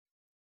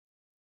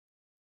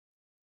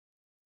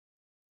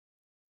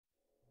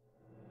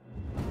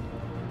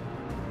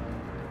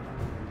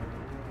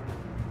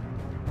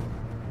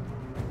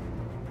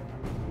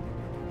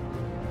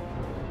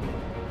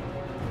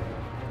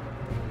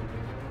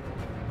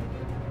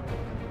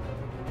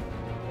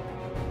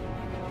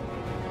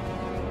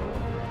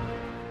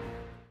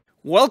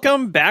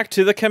Welcome back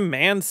to the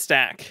Command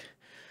Stack.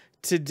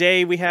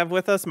 Today we have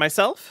with us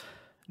myself,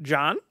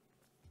 John.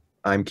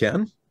 I'm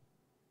Ken.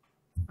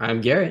 I'm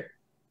Garrett.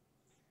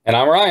 And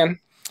I'm Ryan.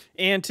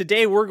 And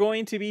today we're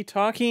going to be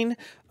talking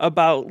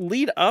about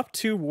lead up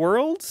to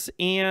Worlds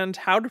and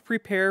how to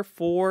prepare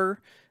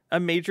for a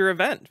major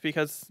event,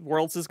 because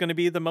Worlds is going to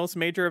be the most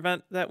major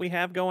event that we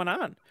have going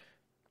on.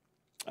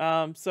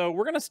 So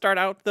we're going to start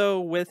out, though,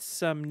 with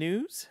some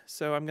news.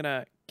 So I'm going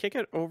to kick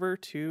it over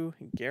to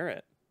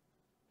Garrett.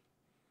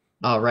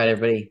 All right,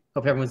 everybody.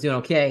 Hope everyone's doing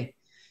okay.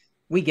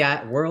 We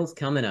got Worlds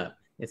coming up.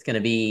 It's going to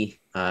be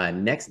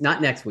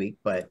not next week,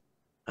 but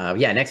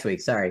next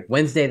week. Sorry,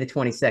 Wednesday the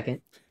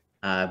 22nd.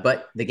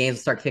 But the games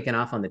will start kicking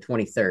off on the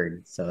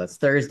 23rd. So that's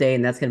Thursday,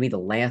 and that's going to be the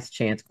last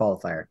chance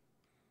qualifier.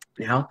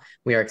 Now,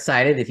 we are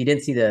excited. If you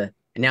didn't see the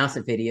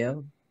announcement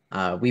video,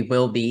 we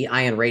will be,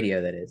 Ion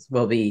Radio, that is,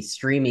 will be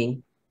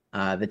streaming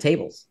the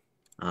tables.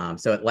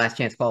 So at last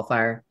chance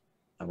qualifier,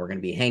 we're going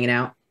to be hanging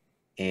out,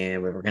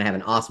 and we're going to have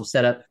an awesome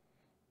setup.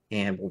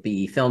 And we'll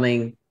be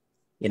filming,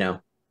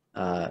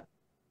 what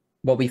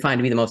we find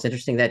to be the most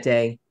interesting that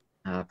day.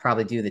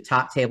 Probably do the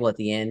top table at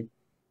the end.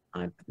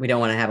 We don't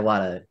want to have a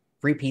lot of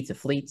repeats of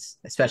fleets,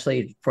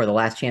 especially for the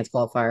last chance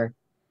qualifier.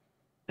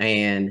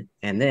 And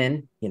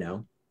then,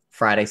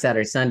 Friday,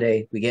 Saturday,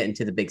 Sunday, we get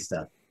into the big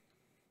stuff.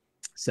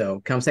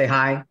 So come say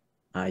hi.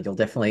 You'll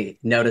definitely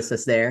notice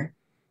us there.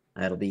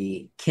 It'll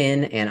be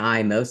Ken and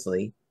I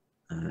mostly,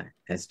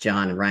 as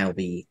John and Ryan will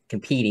be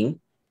competing.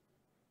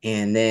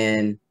 And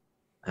then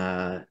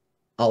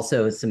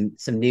also some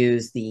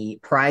news: the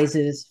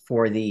prizes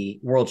for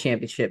the World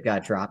Championship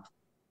got dropped.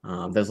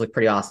 Those look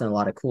pretty awesome. A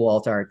lot of cool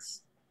alt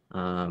arts,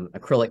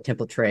 acrylic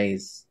template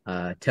trays,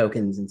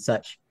 tokens and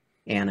such.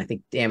 And I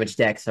think damage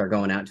decks are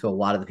going out to a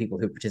lot of the people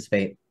who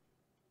participate.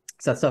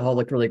 So that stuff all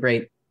looked really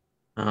great,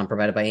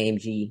 provided by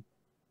AMG.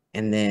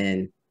 And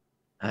then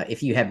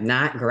if you have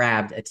not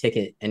grabbed a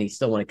ticket and you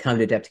still want to come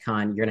to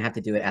AdeptiCon, you're going to have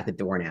to do it at the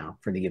door now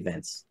for the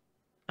events.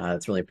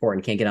 That's really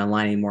important. Can't get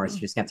online anymore, so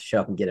you just have to show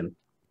up and get them.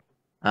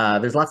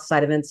 There's lots of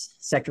side events,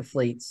 sector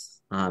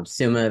fleets,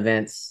 SUMA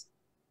events,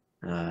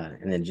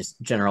 and then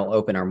just general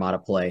open Armada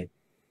play.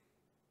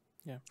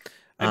 Yeah.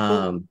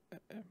 I'm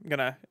going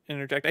to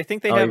interject. I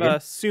think they have a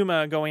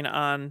SUMA going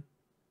on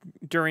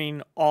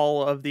during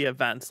all of the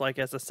events, like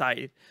as a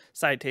side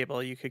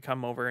table. You could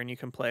come over and you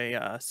can play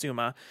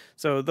SUMA.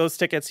 So those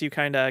tickets you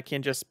kind of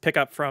can just pick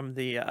up from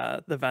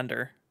the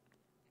vendor.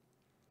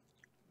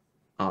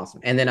 Awesome.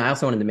 And then I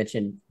also wanted to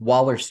mention,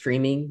 while we're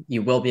streaming,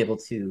 you will be able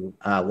to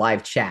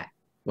live chat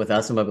with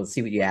us and we'll be able to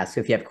see what you ask. So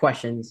if you have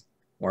questions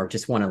or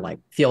just want to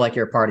feel like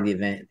you're a part of the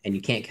event and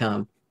you can't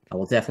come, I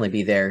will definitely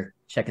be there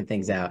checking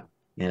things out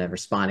and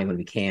responding when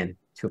we can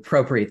to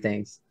appropriate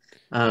things.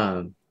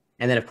 And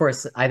then, of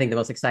course, I think the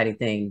most exciting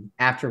thing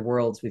after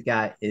Worlds we've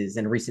got is,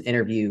 in a recent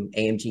interview,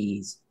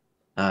 AMG's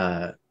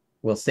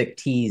will stick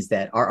tease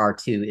that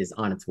RR2 is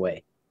on its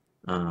way.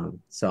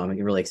 So I'm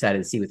really excited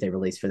to see what they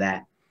release for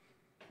that,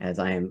 as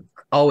I am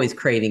always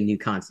craving new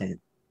content.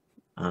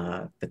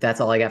 But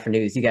that's all I got for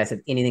news. You guys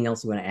have anything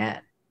else you want to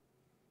add?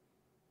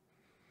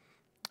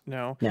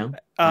 No.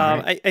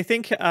 Right. I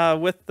think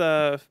with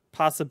the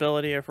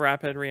possibility of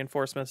rapid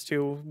reinforcements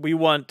too, we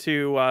want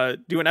to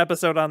do an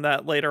episode on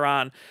that later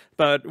on.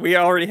 But we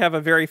already have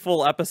a very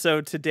full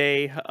episode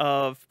today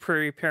of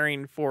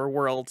preparing for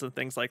Worlds and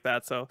things like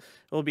that. So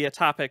it will be a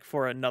topic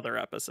for another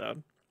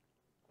episode.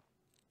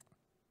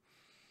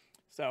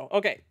 So,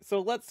 okay. So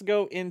let's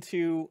go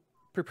into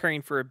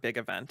preparing for a big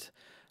event.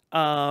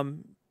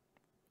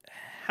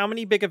 How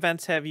many big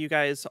events have you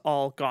guys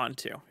all gone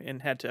to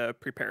and had to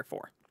prepare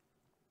for?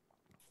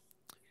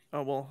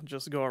 Oh, we'll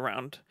just go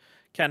around.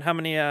 Ken, how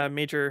many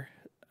major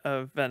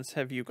events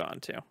have you gone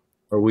to?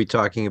 Are we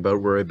talking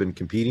about where I've been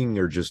competing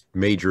or just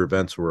major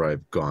events where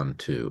I've gone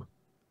to?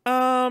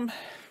 Well,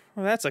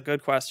 that's a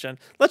good question.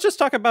 Let's just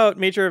talk about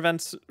major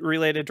events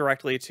related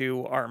directly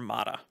to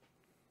Armada.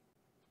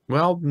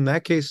 Well, in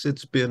that case,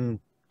 it's been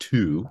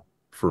 2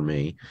 for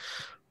me.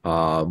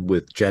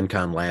 With Gen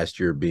Con last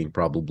year being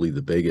probably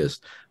the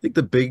biggest. I think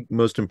the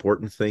most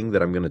important thing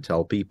that I'm going to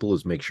tell people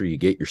is make sure you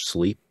get your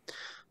sleep.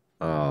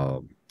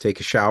 Take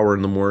a shower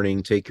in the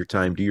morning, take your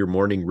time, do your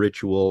morning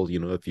ritual.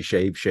 If you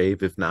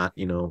shave. If not,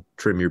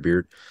 trim your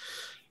beard.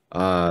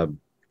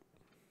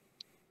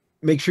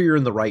 Make sure you're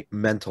in the right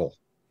mental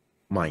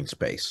mind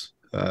space.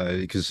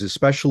 Because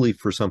especially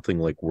for something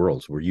like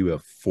Worlds, where you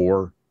have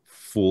 4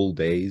 full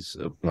days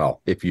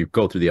well, if you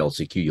go through the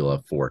LCQ, you'll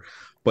have 4,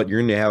 but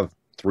you're going to have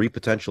 3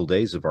 potential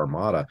days of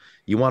Armada.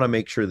 You want to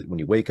make sure that when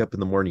you wake up in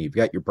the morning, you've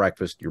got your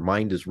breakfast, your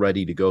mind is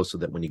ready to go, so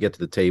that when you get to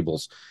the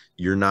tables,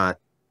 you're not,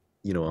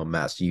 a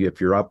mess. If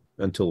you're up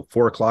until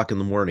 4 o'clock in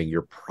the morning,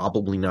 you're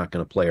probably not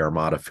going to play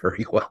Armada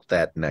very well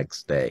that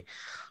next day.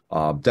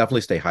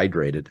 Definitely stay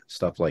hydrated.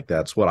 Stuff like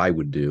that's what I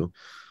would do.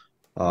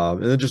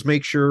 And then just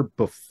make sure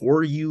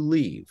before you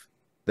leave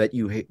that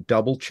you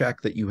double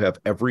check that you have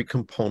every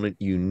component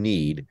you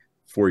need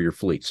for your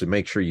fleet. So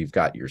make sure you've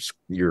got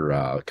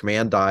your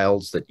command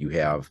dials, that you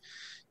have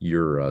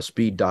your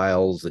speed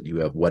dials, that you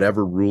have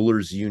whatever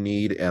rulers you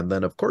need. And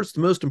then, of course, the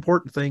most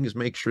important thing is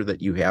make sure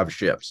that you have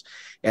ships.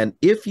 And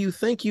if you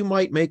think you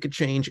might make a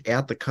change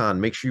at the con,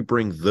 make sure you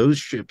bring those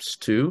ships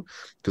too,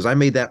 because I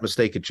made that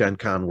mistake at Gen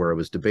Con where I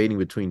was debating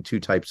between two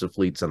types of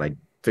fleets, and I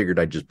figured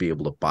I'd just be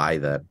able to buy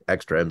that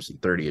extra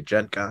MC-30 at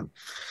Gen Con.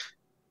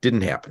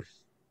 Didn't happen.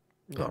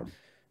 Yeah.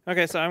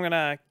 Okay, so I'm going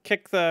to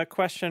kick the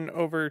question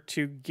over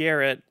to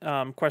Garrett.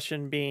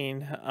 Question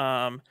being,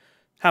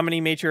 how many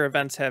major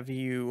events have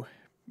you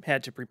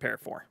had to prepare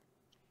for?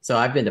 So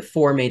I've been to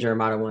 4 major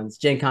Armada ones,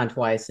 Gen Con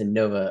twice and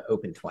Nova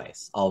Open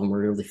twice. All of them were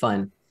really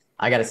fun.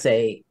 I got to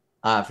say,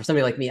 for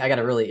somebody like me, I got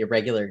a really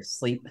irregular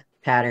sleep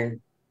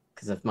pattern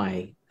because of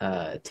my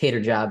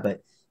tater job,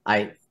 but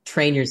I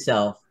train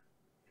yourself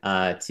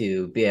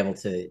to be able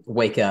to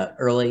wake up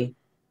early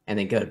and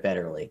then go to bed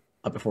early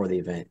up before the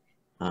event.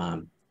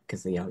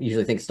 Because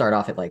usually things start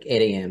off at like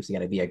 8 a.m. So you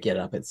got to get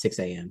up at 6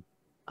 a.m.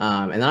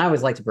 And then I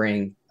always like to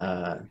bring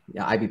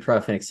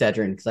ibuprofen,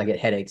 Excedrin, because I get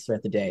headaches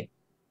throughout the day.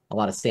 A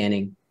lot of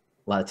standing,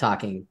 a lot of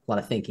talking, a lot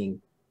of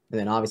thinking, and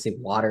then obviously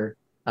water,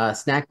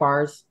 snack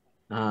bars,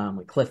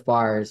 like Cliff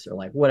bars or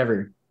like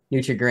whatever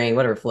Nutri-Grain,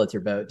 whatever floats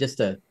your boat, just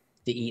to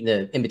eat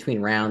in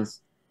between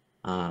rounds.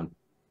 And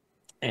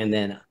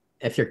then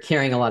if you're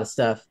carrying a lot of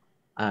stuff,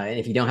 and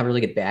if you don't have a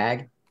really good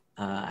bag,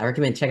 I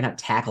recommend checking out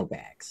tackle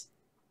bags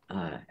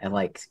at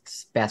like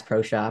Bass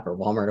Pro Shop or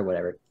Walmart or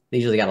whatever. They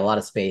usually got a lot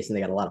of space and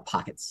they got a lot of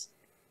pockets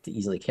to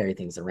easily carry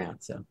things around.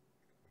 So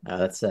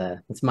that's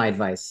my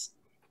advice.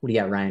 What do you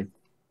got, Ryan?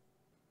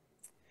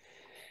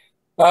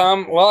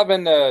 Well, I've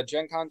been to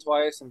Gen Con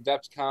twice and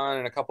AdeptiCon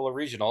and a couple of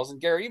regionals. And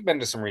Gary, you've been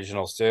to some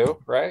regionals too,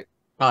 right?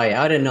 Oh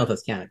yeah, I didn't know if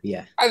those counted, but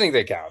yeah. I think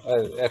they count.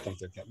 I think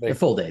They're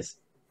full days.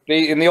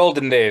 In the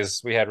olden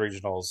days, we had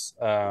regionals.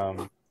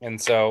 And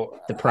so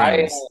the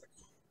primes.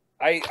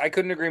 I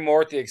couldn't agree more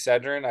with the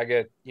Excedrin. I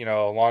get,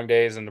 long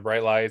days and the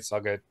bright lights.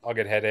 I'll get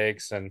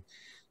headaches, and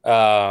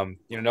no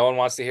one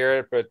wants to hear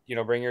it, but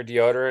bring your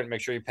deodorant,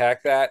 make sure you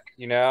pack that,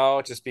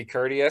 just be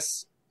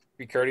courteous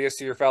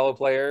to your fellow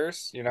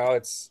players.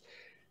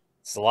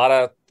 It's a lot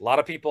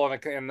of people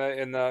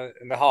in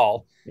the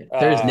hall.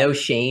 There's no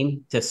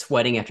shame to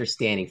sweating after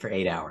standing for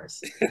 8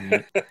 hours.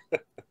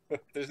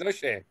 There's no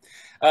shame.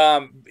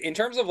 In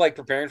terms of like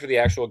preparing for the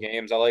actual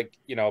games, I like,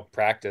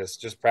 practice.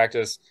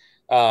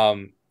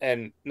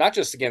 And not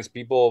just against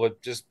people,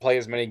 but just play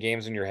as many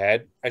games in your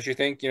head as you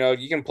think.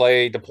 You can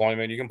play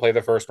deployment, you can play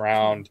the first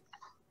round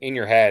in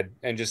your head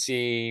and just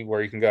see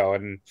where you can go.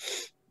 And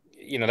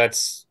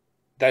that's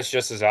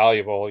just as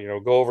valuable.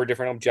 Go over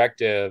different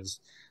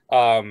objectives.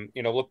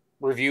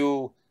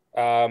 Review,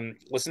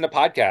 listen to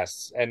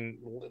podcasts, and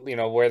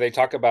where they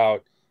talk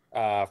about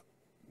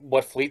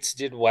what fleets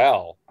did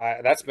well.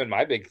 That's been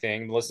my big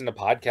thing. Listen to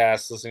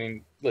podcasts,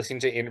 listening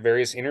to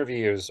various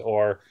interviews,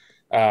 or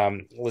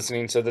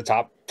listening to the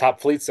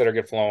top fleets that are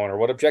get flown, or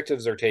what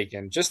objectives are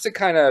taken, just to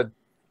kind of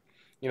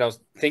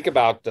think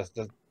about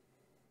the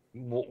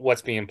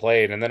what's being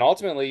played. And then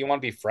ultimately you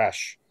want to be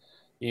fresh.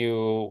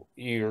 You're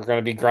going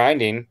to be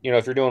grinding.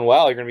 If you're doing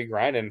well, you're going to be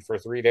grinding for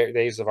 3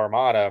 days of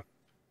Armada.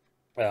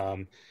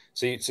 So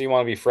you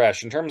want to be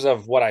fresh. In terms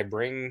of what I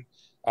bring,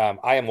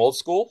 I am old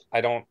school.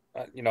 I don't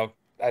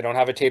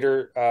have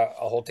a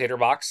whole tater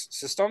box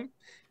system.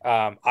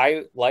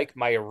 I like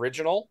my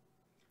original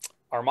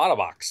Armada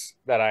box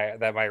that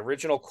my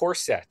original core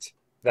set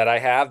that I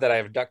have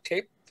duct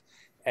taped,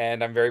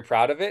 and I'm very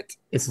proud of it.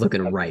 It's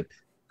looking ripe.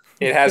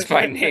 It has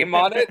my name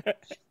on it.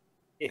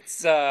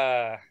 It's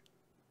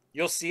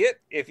you'll see it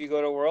if you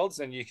go to Worlds,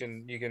 and you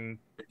can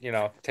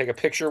take a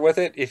picture with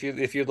it if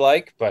you'd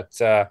like. But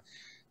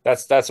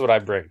that's what I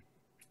bring.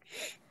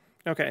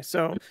 Okay,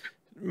 so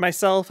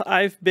myself,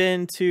 I've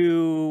been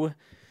to.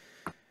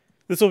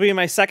 This will be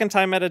my second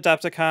time at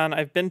AdeptiCon.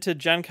 I've been to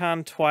Gen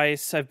Con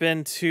twice. I've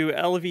been to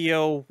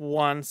LVO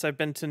once. I've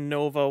been to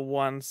Nova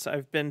once.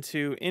 I've been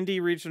to Indy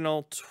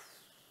Regional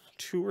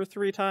 2 or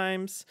 3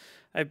 times.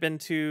 I've been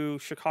to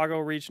Chicago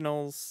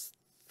Regionals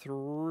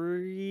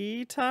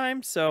 3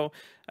 times. So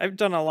I've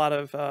done a lot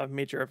of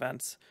major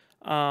events.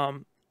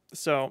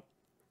 So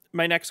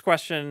my next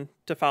question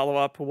to follow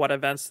up what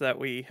events that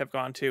we have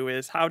gone to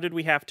is, how did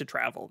we have to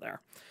travel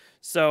there?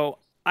 So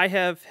I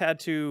have had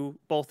to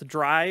both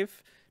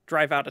drive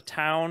out of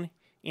town,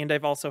 and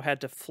I've also had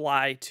to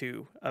fly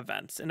to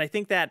events. And I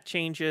think that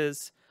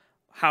changes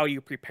how you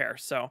prepare.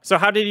 So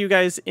how did you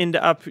guys end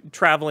up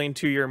traveling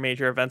to your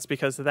major events?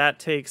 Because that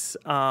takes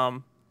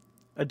a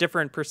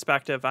different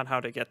perspective on how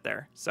to get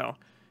there. So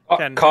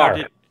Ken, car. How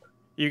did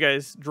you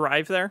guys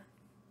drive there?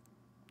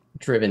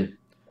 Driven.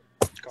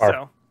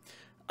 Car.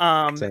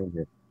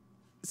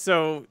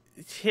 So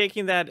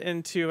taking that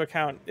into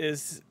account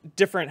is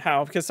different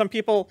how, because some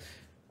people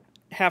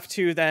have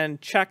to then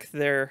check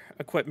their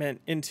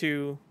equipment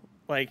into,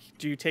 like,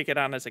 do you take it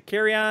on as a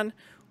carry-on,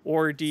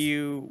 or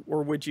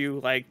would you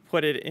like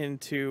put it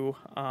into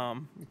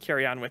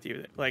carry-on with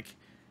you? Like,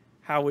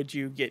 how would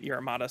you get your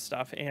Armada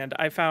stuff? And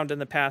I found in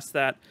the past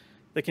that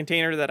the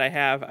container that I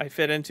have, I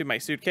fit into my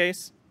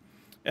suitcase,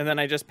 and then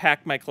I just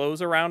pack my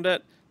clothes around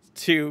it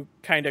to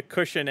kind of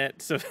cushion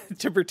it, so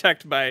to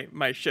protect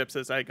my ships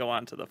as I go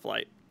on to the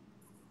flight.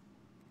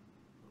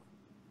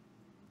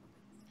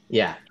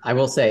 Yeah, I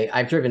will say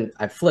I've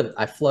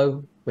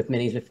flown with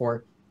minis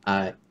before.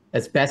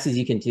 As best as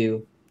you can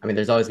do. I mean,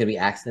 there's always going to be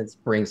accidents.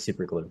 Bring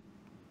super glue.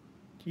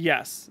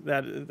 Yes,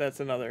 that's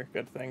another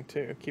good thing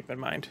to keep in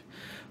mind.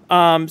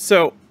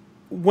 So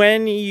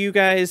when you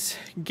guys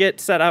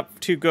get set up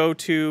to go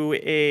to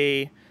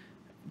a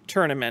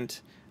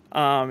tournament,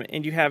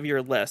 and you have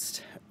your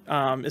list,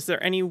 is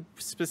there any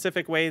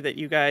specific way that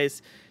you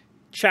guys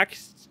check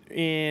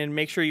and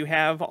make sure you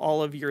have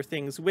all of your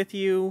things with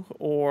you,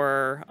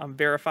 or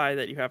verify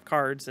that you have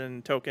cards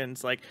and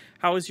tokens? Like,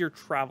 how is your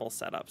travel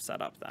set up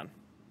then?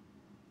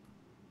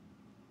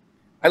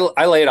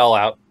 I lay it all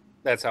out.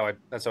 That's how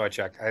I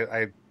check.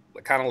 I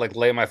kind of like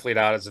lay my fleet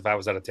out as if I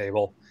was at a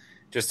table,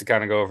 just to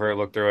kind of go over it,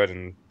 look through it,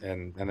 and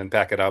then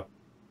pack it up.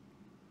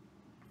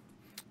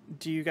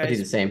 Do you guys I do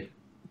the same?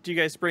 Do you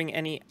guys bring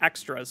any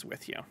extras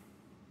with you?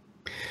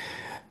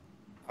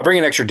 I bring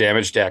an extra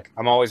damage deck.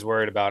 I'm always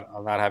worried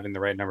about not having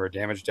the right number of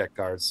damage deck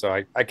cards,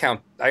 so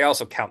I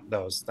also count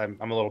those. I'm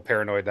a little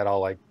paranoid that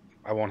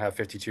I won't have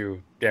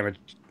 52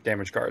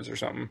 damage cards or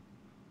something.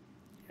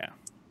 Yeah.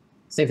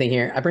 Same thing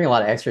here. I bring a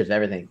lot of extras of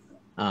everything.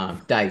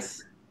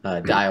 Dice,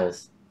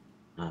 dials,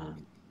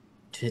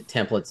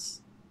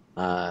 templates.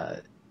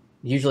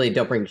 Usually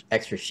don't bring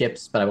extra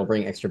ships, but I will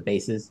bring extra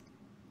bases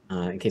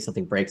in case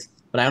something breaks.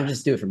 But I don't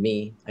just do it for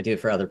me. I do it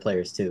for other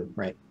players too,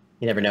 right?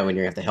 You never know when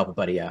you're going to have to help a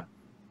buddy out.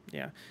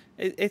 Yeah.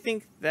 I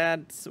think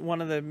that's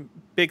one of the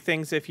big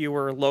things if you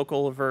were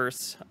local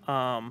versus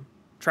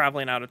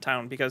traveling out of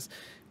town, because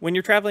when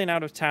you're traveling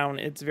out of town,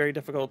 it's very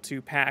difficult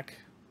to pack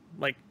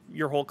like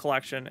your whole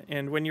collection.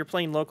 And when you're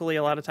playing locally,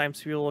 a lot of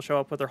times people will show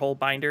up with their whole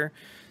binder.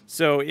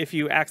 So if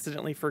you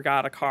accidentally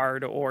forgot a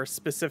card, or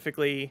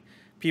specifically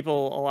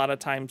people a lot of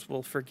times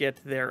will forget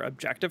their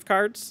objective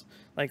cards,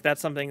 like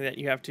that's something that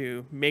you have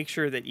to make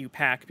sure that you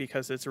pack,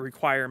 because it's a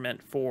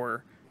requirement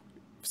for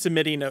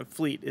submitting a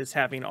fleet is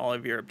having all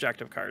of your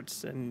objective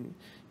cards, and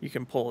you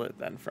can pull it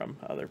then from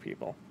other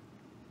people.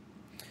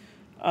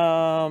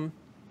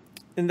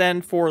 And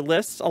then for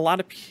lists, a lot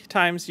of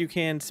times you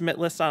can submit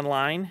lists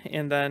online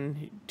and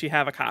then to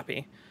have a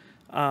copy.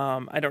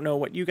 I don't know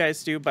what you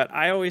guys do, but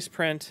I always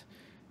print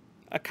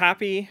a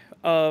copy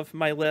of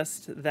my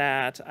list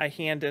that I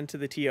hand into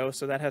the TO,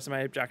 so that has my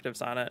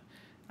objectives on it.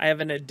 I have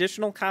an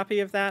additional copy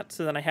of that,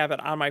 so then I have it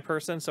on my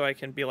person, so I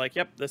can be like,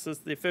 yep, this is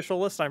the official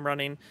list I'm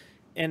running.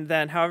 And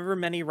then however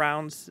many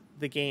rounds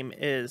the game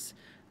is,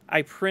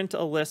 I print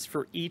a list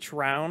for each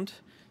round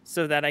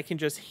so that I can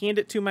just hand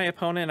it to my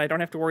opponent. I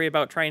don't have to worry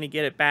about trying to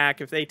get it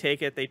back. If they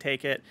take it, they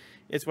take it.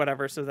 It's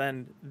whatever. So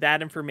then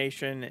that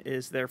information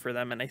is there for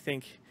them. And I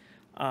think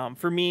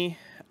for me,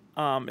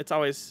 it's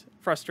always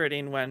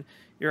frustrating when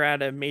you're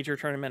at a major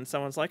tournament and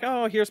someone's like,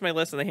 oh, here's my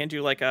list. And they hand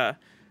you like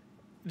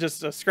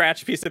just a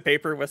scratch piece of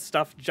paper with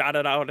stuff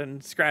jotted out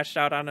and scratched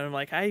out on it. I'm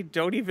like, I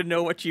don't even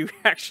know what you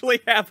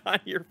actually have on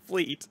your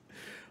fleet.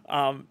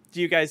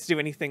 Do you guys do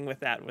anything with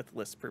that, with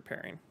list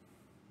preparing?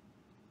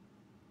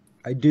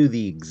 I do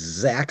the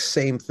exact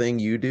same thing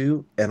you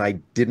do, and I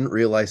didn't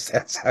realize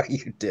that's how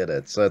you did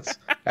it. So it's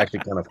actually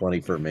kind of funny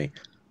for me.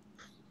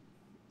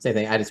 Same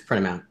thing. I just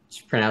print them out.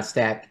 Just print out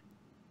stack.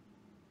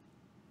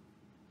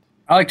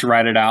 I like to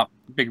write it out.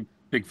 Big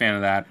fan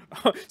of that.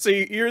 So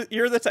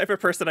you're the type of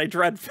person I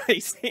dread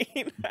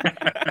facing.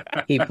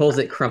 He pulls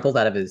it crumpled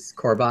out of his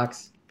core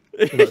box.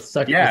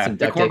 Yeah,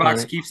 the core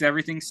box keeps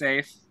everything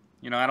safe.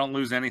 You know, I don't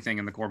lose anything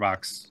in the core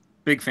box.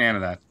 Big fan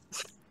of that.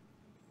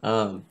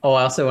 I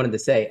also wanted to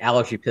say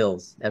allergy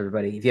pills,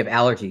 everybody. If you have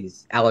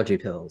allergies, allergy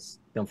pills.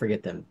 Don't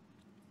forget them.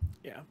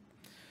 Yeah.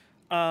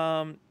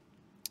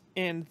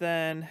 And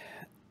then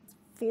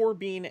for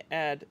being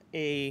at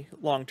a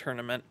long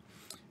tournament,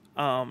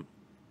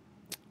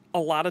 a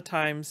lot of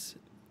times,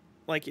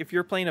 like if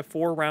you're playing a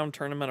 4-round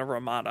tournament of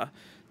Armada,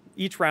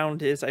 each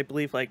round is, I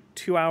believe, like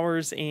 2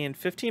 hours and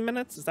 15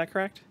 minutes. Is that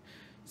correct?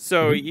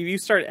 So you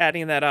start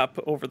adding that up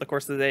over the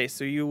course of the day.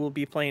 So you will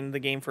be playing the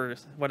game for,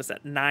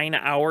 9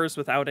 hours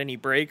without any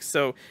breaks.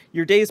 So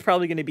your day is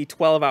probably going to be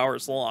 12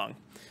 hours long.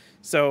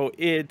 So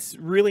it's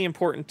really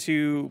important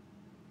to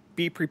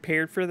be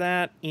prepared for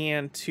that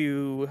and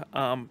to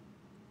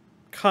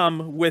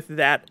come with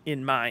that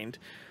in mind.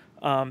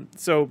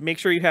 So make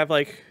sure you have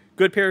like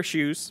good pair of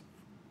shoes,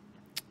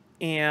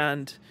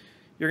 and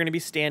you're going to be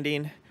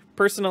standing.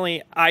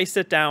 Personally, I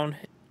sit down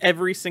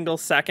every single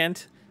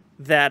second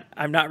that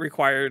I'm not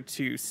required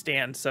to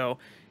stand. So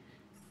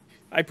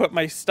I put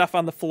my stuff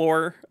on the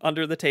floor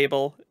under the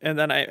table, and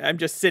then I'm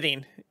just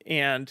sitting.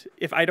 And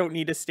if I don't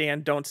need to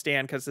stand, don't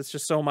stand, because it's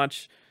just so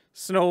much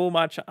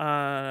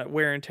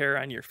wear and tear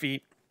on your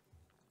feet.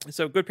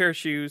 So good pair of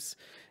shoes.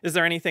 Is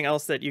there anything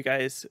else that you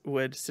guys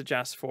would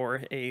suggest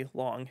for a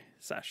long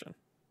session?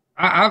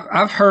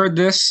 I've heard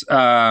this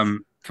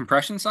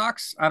compression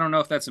socks. I don't know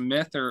if that's a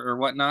myth or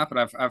whatnot,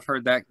 but I've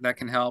heard that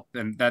can help,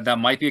 and that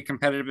might be a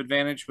competitive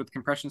advantage with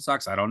compression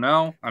socks. I don't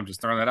know. I'm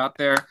just throwing that out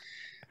there.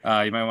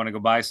 You might want to go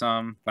buy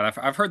some, but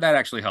I've heard that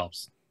actually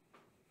helps.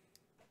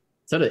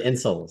 So do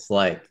insoles,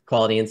 like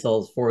quality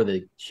insoles for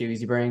the shoes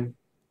you bring.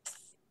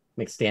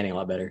 Makes standing a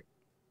lot better.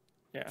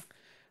 Yeah.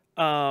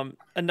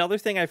 Another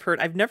thing I've heard,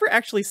 I've never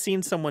actually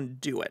seen someone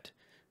do it,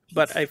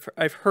 but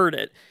I've heard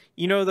it.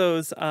 You know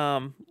those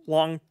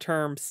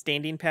long-term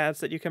standing pads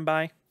that you can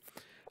buy?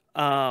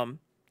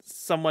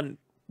 Someone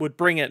would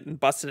bring it and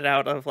bust it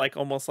out of like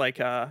almost like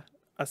a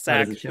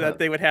sack that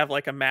they would have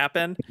like a map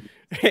in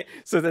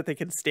so that they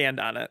can stand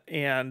on it.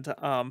 And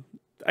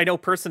I know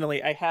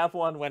personally I have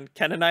one when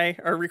Ken and I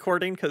are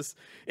recording, because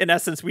in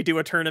essence we do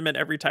a tournament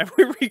every time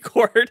we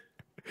record.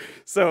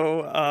 So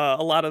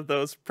a lot of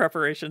those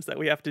preparations that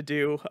we have to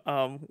do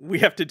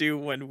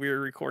when we're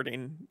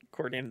recording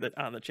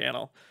on the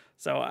channel.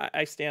 So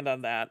I stand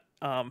on that.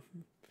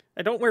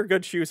 I don't wear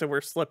good shoes. I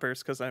wear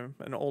slippers because I'm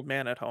an old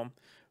man at home,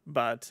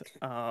 but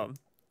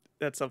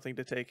that's something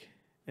to take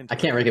into I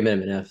can't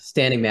recommend them enough.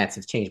 Standing mats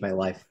have changed my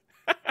life.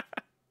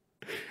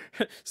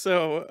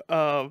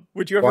 So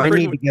would you ever I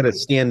need to get a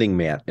standing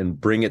mat and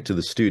bring it to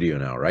the studio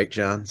now, right,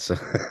 John? So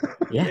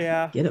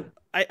yeah, get them.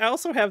 I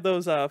also have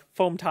those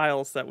foam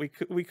tiles that we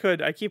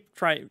could. I keep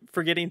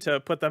forgetting to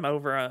put them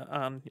over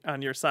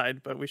on your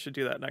side, but we should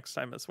do that next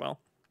time as well.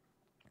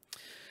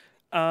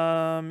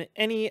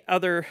 Any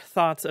other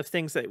thoughts of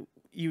things that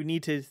you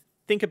need to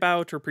think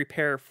about or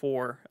prepare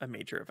for a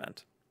major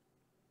event?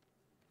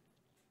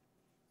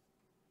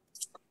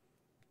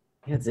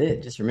 That's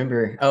it. Just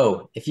remember,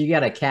 if you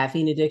got a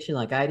caffeine addiction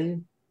like I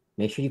do,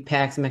 make sure you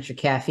pack some extra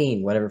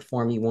caffeine, whatever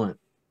form you want.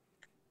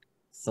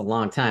 It's a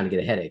long time to get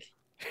a headache.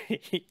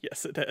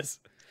 Yes, it is.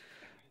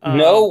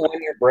 Know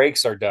when your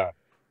breaks are done.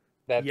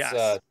 That's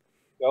yes.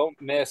 Don't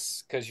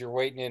miss because you're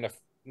waiting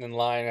in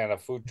line at a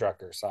food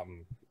truck or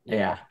something.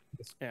 Yeah.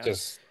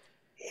 Just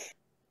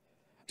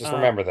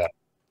remember that.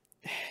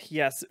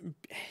 Yes,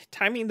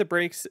 timing the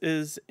breaks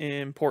is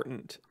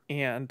important,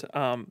 and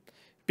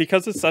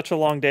because it's such a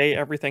long day,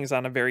 everything's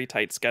on a very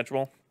tight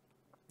schedule.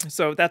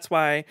 So that's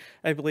why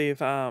I believe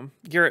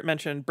Garrett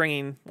mentioned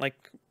bringing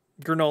like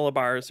granola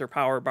bars or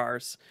power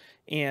bars.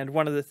 And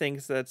one of the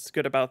things that's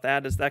good about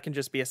that is that can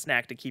just be a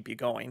snack to keep you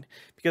going,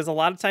 because a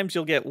lot of times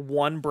you'll get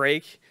one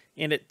break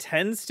and it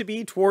tends to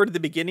be toward the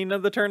beginning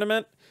of the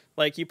tournament.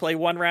 Like you play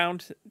one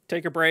round,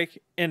 take a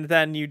break, and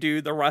then you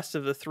do the rest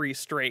of the 3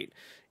 straight.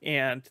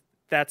 And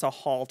that's a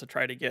haul to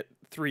try to get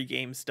 3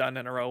 games done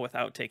in a row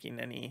without taking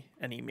any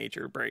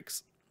major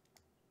breaks.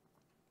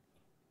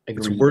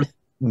 It's worth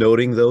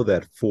noting, though,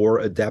 that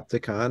for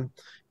AdeptiCon,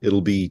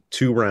 it'll be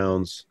 2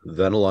 rounds,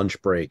 then a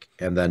lunch break,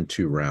 and then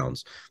 2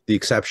 rounds. The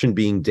exception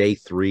being day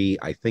 3.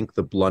 I think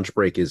the lunch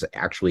break is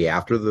actually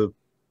after the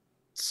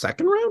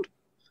second round.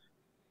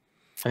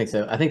 I think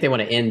so. I think they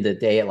want to end the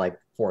day at like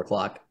 4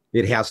 o'clock.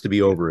 It has to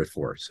be over at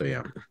 4. So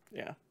yeah.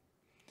 Yeah.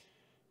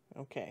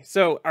 Okay.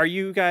 So are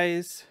you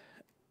guys?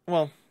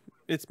 Well,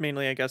 it's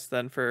mainly, I guess,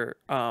 then for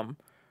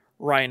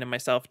Ryan and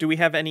myself. Do we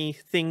have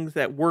anything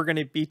that we're going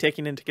to be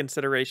taking into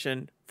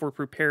consideration for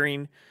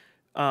preparing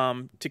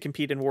to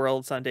compete in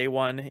Worlds on day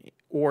 1,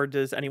 or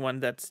does anyone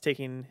that's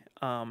taking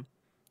the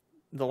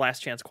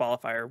last chance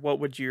qualifier, what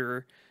would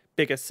your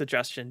biggest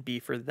suggestion be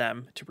for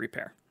them to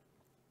prepare?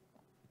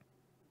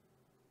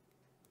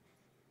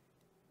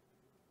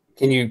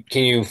 Can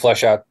you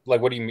flesh out,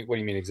 like, what do you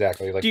mean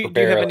exactly? Like, do you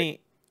have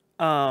any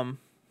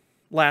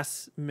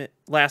last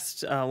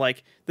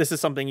like, this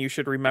is something you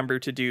should remember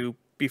to do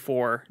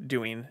before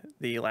doing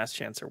the last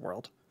chance or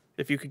World?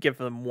 If you could give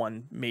them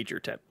one major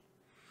tip.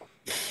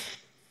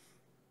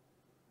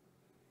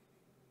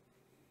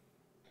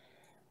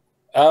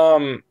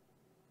 I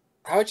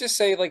would just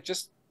say, like,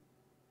 just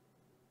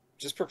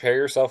prepare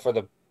yourself for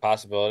the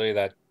possibility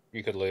that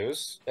you could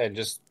lose, and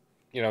just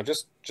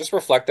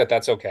reflect that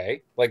that's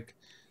okay. Like,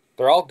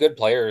 they're all good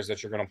players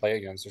that you're going to play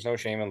against. There's no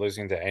shame in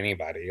losing to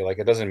anybody. Like,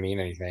 it doesn't mean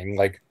anything.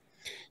 Like,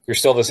 you're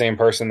still the same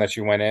person that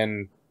you went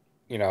in.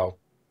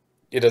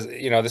 It does.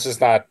 This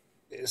is not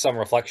some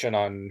reflection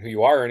on who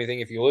you are or anything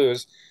if you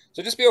lose.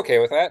 So just be okay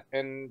with that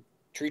and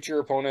treat your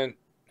opponent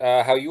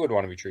how you would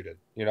want to be treated.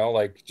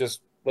 Like,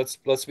 just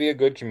let's be a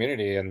good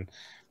community, and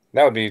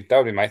that would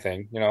be my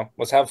thing.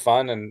 Let's have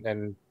fun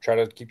and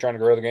keep trying to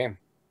grow the game.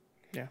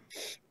 Yeah,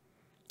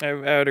 I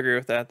would agree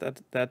with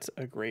that. That's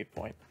a great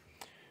point.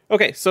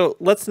 Okay, so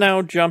let's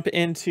now jump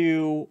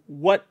into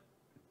what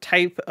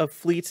type of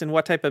fleets and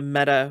what type of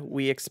meta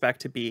we expect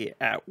to be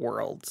at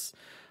Worlds.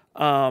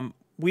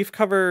 We've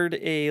covered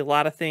a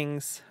lot of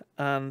things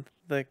on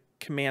the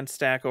command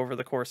stack over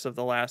the course of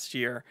the last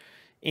year,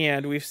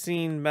 and we've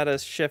seen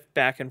metas shift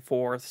back and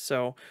forth.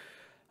 So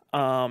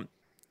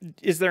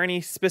is there any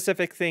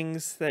specific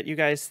things that you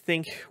guys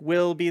think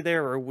will be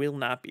there or will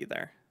not be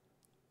there?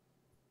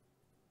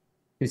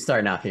 Who's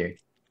starting off here?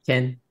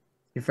 Ken,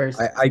 you first.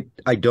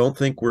 I don't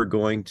think we're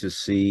going to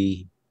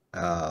see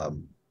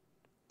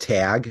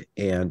Tag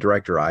and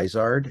Director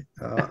Izard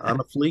on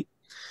a fleet.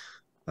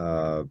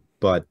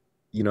 But,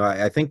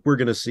 I think we're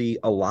going to see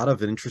a lot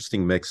of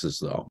interesting mixes,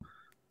 though.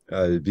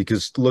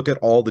 Because look at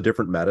all the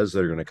different metas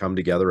that are going to come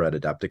together at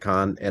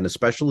AdeptiCon, and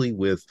especially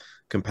with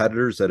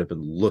competitors that have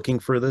been looking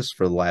for this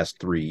for the last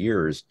 3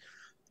 years.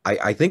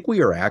 I think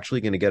we are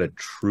actually going to get a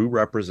true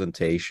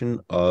representation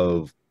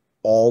of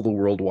all the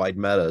worldwide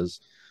metas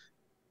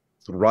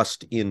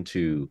thrust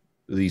into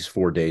these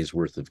 4 days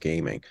worth of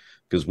gaming,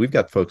 because we've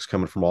got folks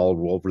coming from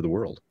all over the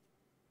world.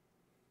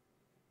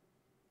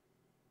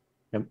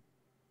 Yep.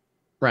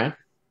 Brian?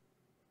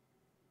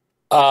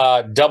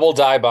 Double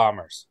die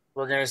bombers.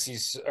 We're gonna see,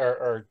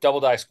 or double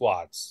die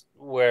squads,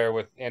 where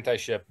with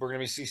anti-ship, we're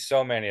gonna see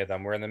so many of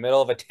them. We're in the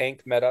middle of a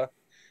tank meta,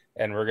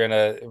 and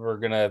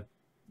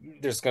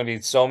there's gonna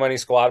be so many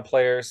squad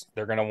players.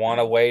 They're gonna want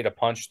a way to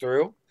punch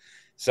through.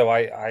 So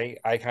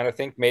I kind of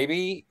think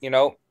maybe,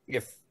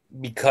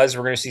 because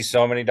we're gonna see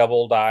so many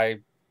double die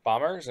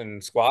bombers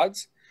and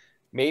squads,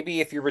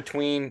 maybe if you're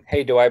between,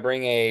 hey, do I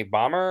bring a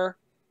bomber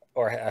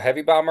or a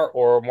heavy bomber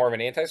or more of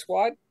an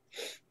anti-squad?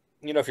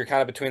 If you're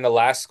kind of between the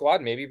last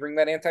squad, maybe bring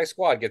that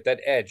anti-squad, get that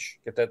edge,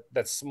 get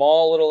that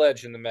small little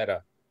edge in the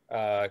meta.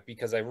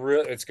 Because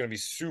it's going to be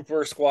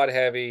super squad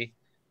heavy.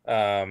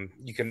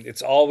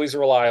 It's always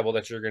reliable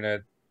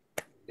that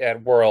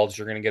at Worlds,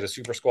 you're going to get a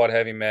super squad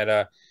heavy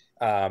meta,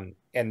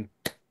 and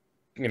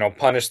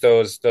punish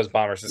those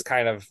bombers is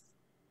kind of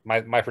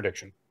my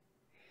prediction.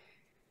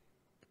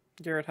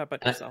 Garrett, how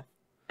about yourself?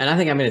 And I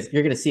think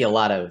you're gonna see a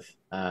lot of,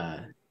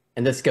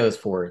 and this goes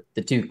for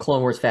the two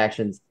Clone Wars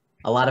factions,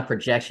 a lot of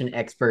projection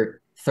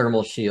expert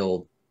thermal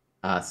shield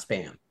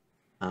spam.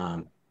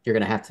 You're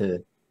gonna have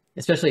to,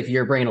 especially if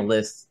you're bringing a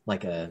list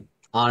like a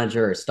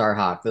Onager or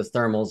Starhawk, those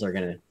thermals are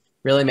gonna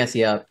really mess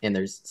you up. And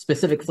there's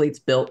specific fleets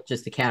built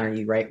just to counter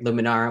you, right?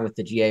 Luminara with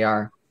the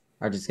GAR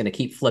are just gonna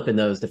keep flipping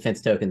those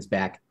defense tokens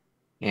back.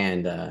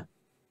 And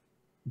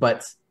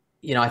but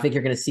I think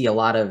you're gonna see a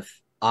lot of,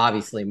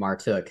 obviously,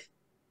 Martuk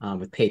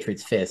with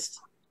Patriot's Fist,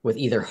 with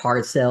either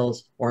hard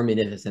cells or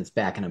Munificence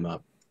backing them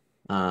up.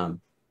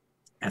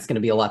 That's going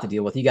to be a lot to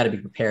deal with. You got to be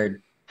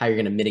prepared how you're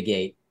going to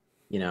mitigate,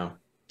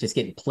 just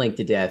getting plinked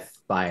to death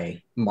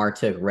by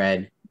Martuk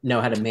Red,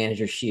 know how to manage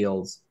your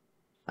shields.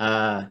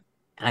 And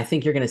I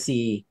think you're going to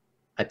see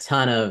a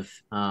ton of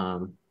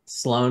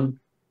Sloan.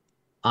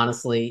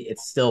 Honestly,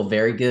 it's still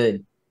very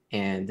good.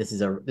 And this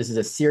is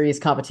a serious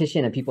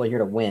competition, and people are here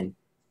to win.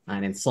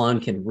 And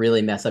Sloan can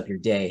really mess up your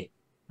day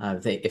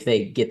if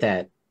they get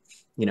that,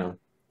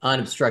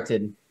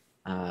 unobstructed,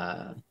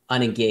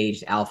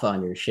 unengaged alpha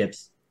on your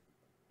ships.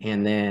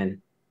 And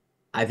then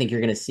I think you're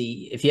going to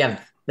see, if you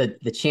have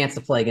the chance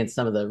to play against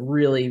some of the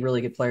really,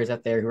 really good players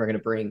out there who are going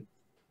to bring,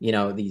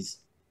 these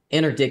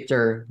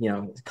interdictor,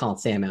 calling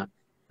Sam out,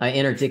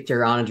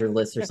 interdictor onager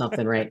lists or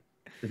something, right?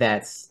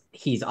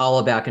 He's all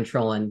about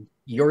controlling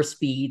your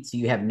speed, so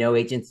you have no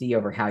agency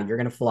over how you're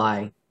going to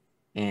fly.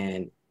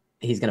 And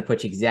he's going to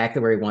put you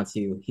exactly where he wants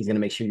you. He's going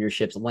to make sure your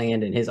ships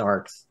land in his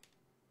arcs.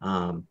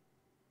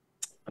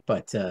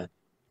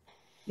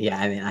 Yeah,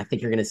 I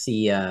think you're going to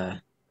see, I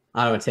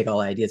don't want to take all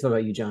the ideas. What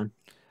about you, John?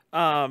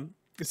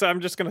 So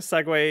I'm just going to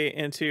segue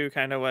into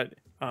kind of what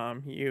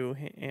you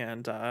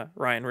and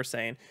Ryan were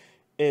saying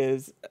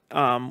is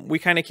we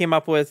kind of came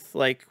up with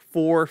like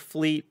 4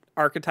 fleet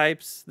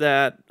archetypes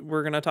that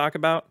we're going to talk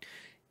about,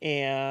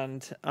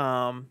 and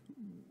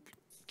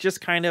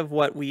just kind of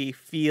what we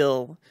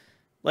feel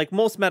like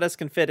most metas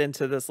can fit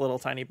into this little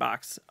tiny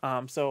box.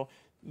 So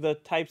the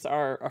types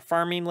are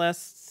farming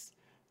lists,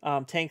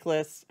 tank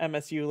lists,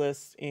 MSU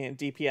lists, and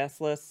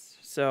DPS lists.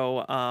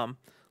 So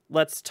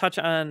let's touch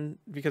on,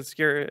 because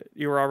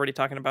you were already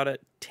talking about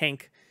it,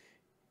 tank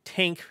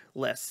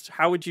list.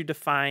 How would you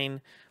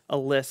define a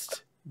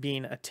list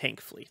being a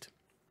tank fleet?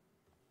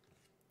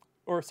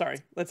 Or sorry,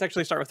 let's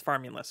actually start with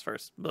farming lists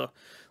first. Ugh.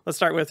 Let's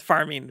start with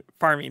farming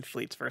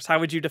fleets first. How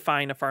would you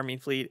define a farming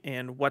fleet,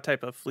 and what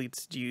type of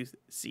fleets do you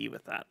see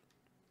with that?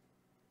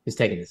 Who's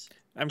taking this?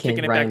 I'm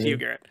kicking it back to you,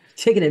 Garrett.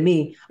 Taking it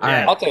me. All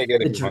right. I'll take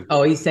it.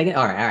 Oh, he's taking it.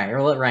 All right.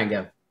 We'll let Ryan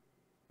go.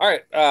 All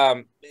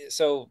right.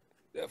 So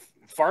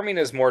farming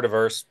is more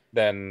diverse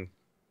than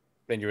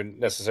you would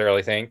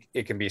necessarily think.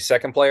 It can be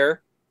second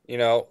player,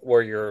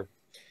 where you're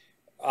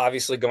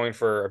obviously going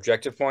for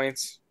objective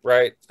points,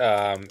 right?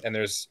 And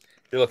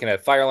you're looking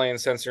at Firelane,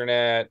 Sensor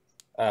Net.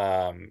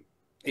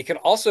 It can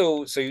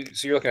also, so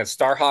you're looking at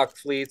Starhawk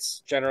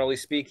fleets, generally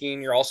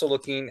speaking. You're also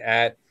looking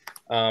at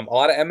a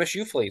lot of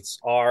MSU fleets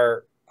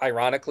are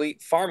ironically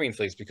farming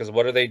fleets, because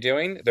what are they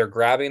doing? They're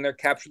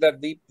capture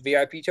that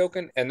VIP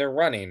token and they're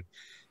running.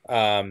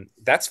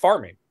 That's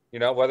farming,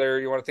 whether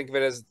you want to think of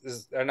it as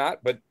or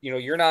not, but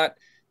you're not,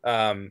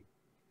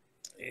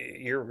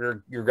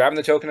 you're grabbing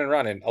the token and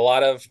running. A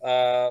lot of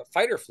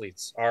fighter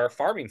fleets are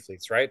farming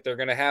fleets, right? They're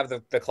going to have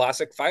the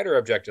classic fighter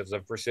objectives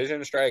of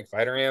precision strike,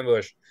 fighter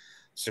ambush,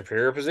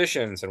 superior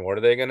positions. And what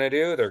are they going to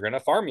do? They're going to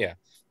farm you.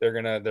 They're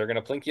going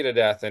to plink you to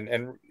death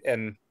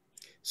and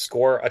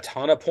score a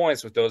ton of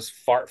points with those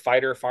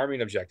fighter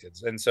farming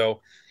objectives. And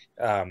so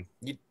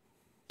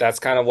that's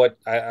kind of what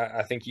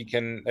I think you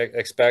can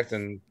expect.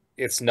 And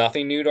it's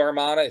nothing new to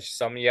Armada. It's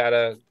something you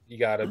gotta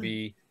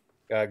be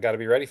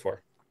ready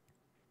for.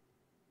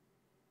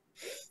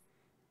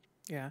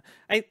 Yeah,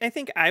 I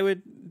think I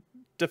would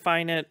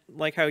define it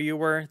like how you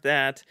were,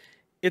 that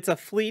it's a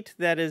fleet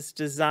that is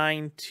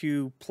designed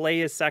to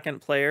play a second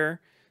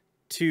player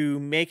to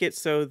make it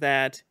so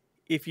that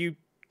if you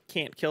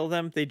can't kill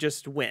them, they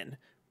just win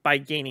by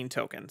gaining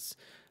tokens.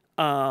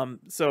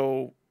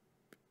 So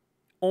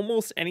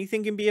almost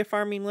anything can be a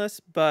farming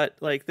list, but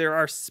like there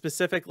are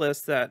specific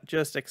lists that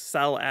just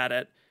excel at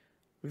it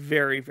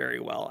very, very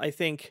well. I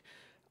think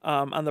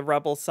on the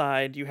Rebel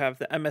side, you have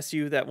the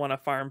MSU that want to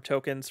farm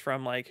tokens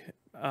from like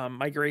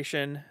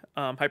migration,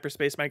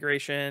 hyperspace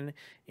migration,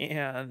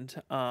 and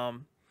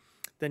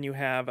then you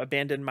have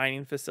abandoned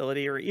mining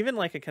facility, or even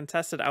like a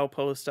contested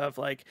outpost of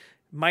like,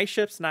 my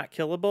ship's not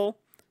killable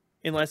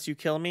unless you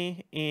kill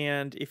me,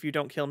 and if you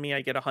don't kill me,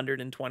 I get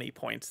 120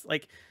 points.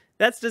 Like,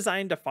 that's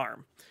designed to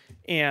farm,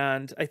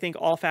 and I think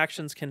all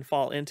factions can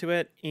fall into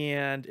it,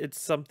 and it's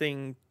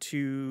something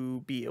to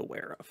be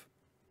aware of.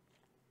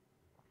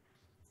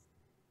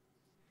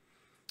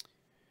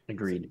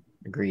 Agreed.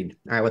 All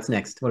right, what's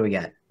next? What do we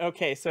got?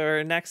 Okay, so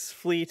our next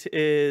fleet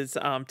is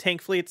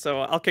tank fleet.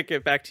 So I'll kick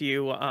it back to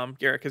you,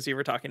 Garrett, because you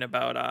were talking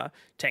about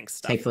tank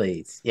stuff. Tank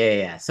fleets.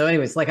 Yeah. So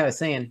anyways, like I was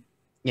saying,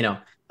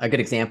 a good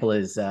example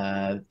is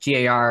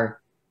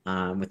GAR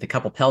with a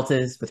couple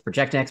peltas with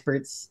projection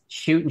experts,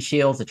 shooting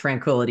shields, a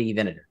tranquility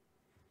venator.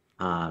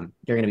 You're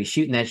going to be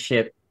shooting that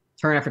ship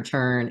turn after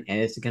turn, and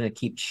it's going to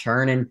keep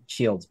churning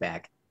shields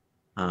back,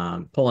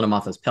 pulling them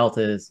off those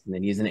peltas, and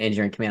then using the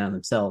engineering command on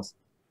themselves.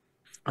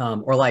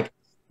 Or like,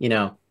 with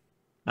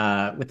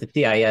the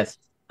CIS,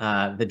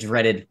 the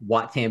dreaded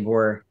Wat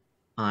Tambor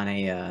on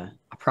a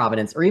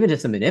Providence, or even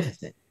just a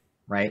Beneficent,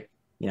 right?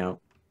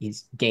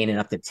 He's gaining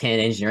up to 10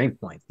 engineering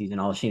points using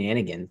all the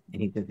shenanigans,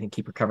 and he can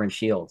keep recovering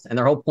shields. And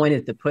their whole point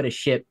is to put a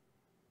ship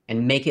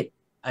and make it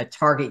a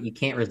target you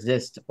can't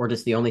resist, or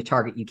just the only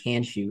target you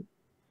can shoot,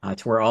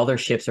 to where all their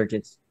ships are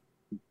just,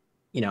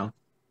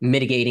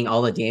 mitigating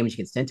all the damage you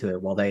can send to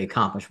it while they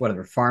accomplish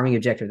whatever farming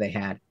objective they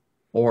had,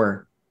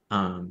 or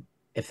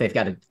if they've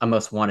got a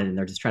most wanted and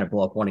they're just trying to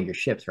blow up one of your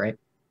ships, right?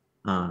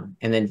 And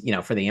then,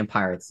 for the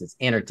Empire, it's this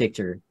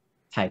interdictor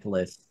type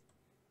list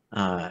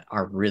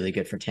are really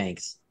good for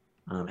tanks.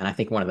 And I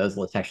think one of those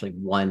lists actually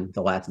won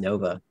the last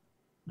Nova,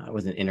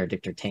 was an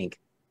interdictor tank.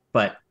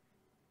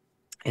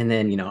 And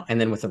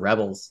then with the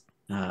Rebels,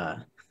 I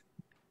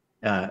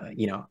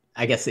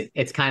guess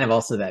it's kind of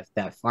also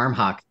that farm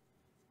hawk,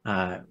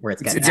 where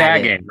it's got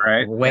Agate,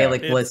 right? Whaley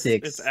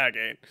ballistics. It's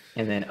Agate.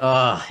 And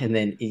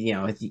then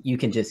you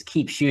can just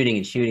keep shooting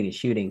and shooting and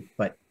shooting.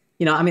 But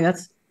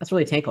that's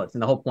really tankless.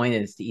 And the whole point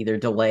is to either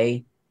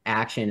delay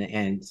action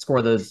and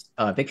score those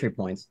victory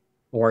points,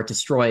 or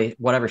destroy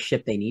whatever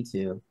ship they need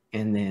to,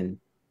 and then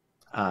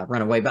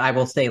run away. But I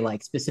will say,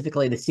 like,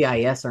 specifically the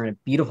CIS are in a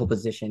beautiful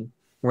position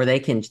where they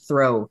can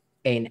throw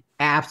an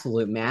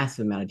absolute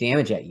massive amount of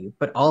damage at you,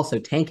 but also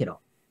tank it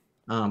all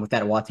with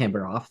that Wat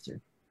Tambor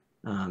officer.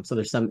 So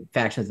there's some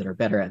factions that are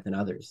better at than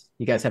others.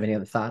 You guys have any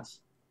other thoughts?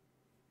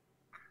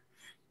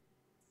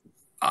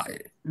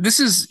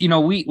 This is,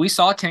 we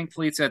saw tank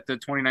fleets at the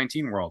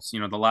 2019 Worlds,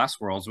 the last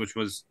Worlds, which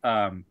was,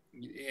 and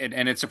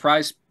it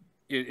surprised,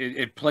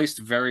 it placed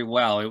very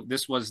well.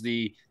 This was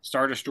the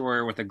Star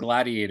Destroyer with a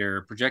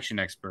Gladiator projection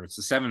experts,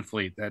 the 7th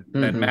fleet that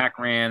Mac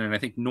ran, and I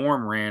think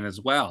Norm ran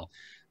as well.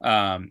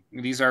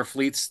 These are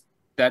fleets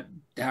that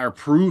are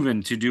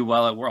proven to do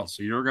well at Worlds,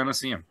 so you're going to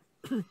see them.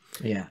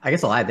 Yeah, I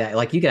guess I'll add that.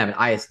 Like, you can have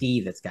an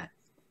ISD that's got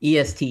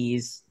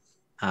ESTs,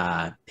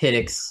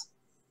 PIDX,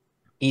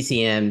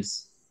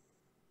 ECMs,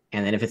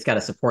 and then if it's got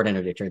a support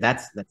interdictor,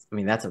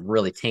 that's a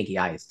really tanky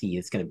IST.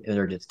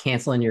 They're just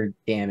canceling your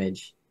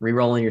damage,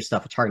 re-rolling your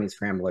stuff, targeting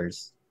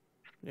scramblers.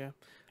 Yeah.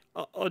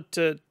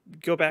 To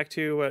go back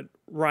to what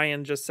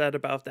Ryan just said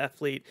about that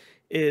fleet,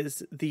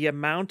 is the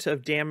amount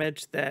of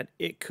damage that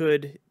it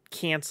could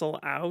cancel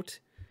out.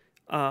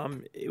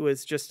 It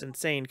was just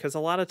insane, because a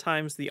lot of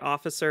times the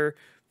officer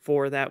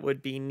for that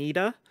would be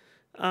Nita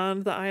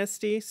on the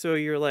ISD. So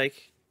you're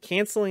like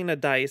canceling a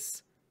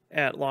dice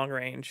at long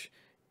range,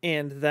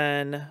 and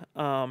then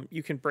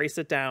you can brace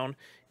it down,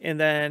 and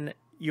then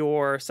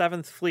your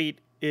 7th fleet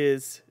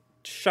is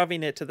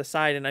shoving it to the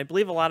side. And I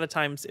believe a lot of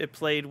times it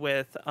played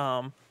with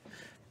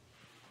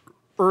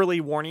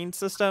early warning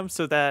system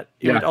so that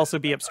it would also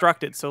be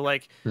obstructed. So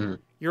like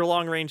your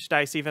long range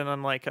dice, even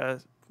on like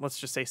let's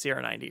just say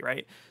CR90,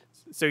 right?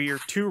 So your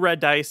 2 red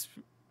dice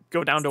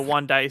go down to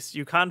 1 dice,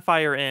 you con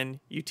fire in,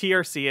 you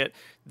TRC it,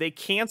 they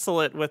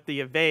cancel it with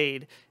the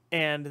evade,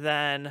 and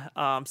then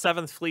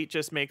 7th fleet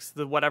just makes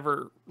the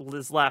whatever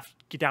is left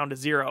get down to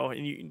 0,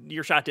 and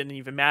your shot didn't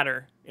even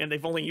matter, and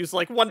they've only used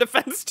like 1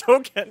 defense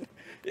token.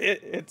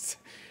 It's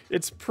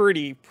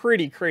pretty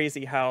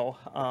crazy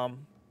how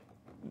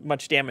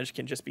much damage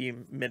can just be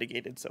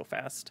mitigated so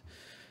fast.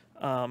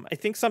 I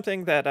think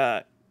something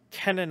that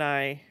Ken and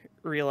I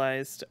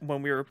realized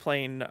when we were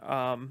playing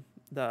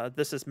the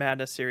This Is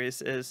Madness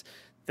series is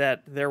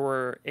that there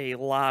were a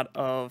lot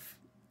of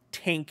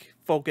tank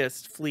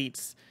focused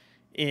fleets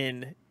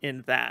in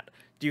that.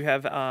 Do you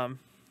have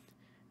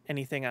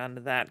anything on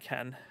that,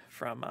 Ken,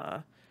 from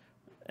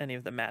any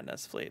of the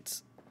Madness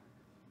fleets?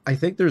 I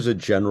think there's a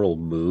general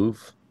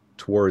move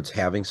towards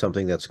having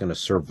something that's going to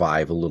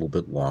survive a little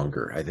bit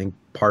longer. I think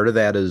part of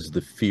that is the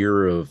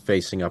fear of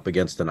facing up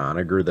against an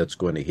onager that's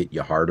going to hit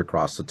you hard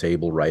across the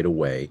table right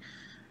away.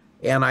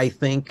 And I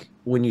think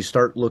when you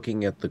start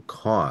looking at the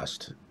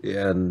cost,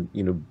 and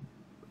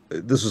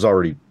this is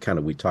already kind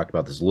of, we talked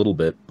about this a little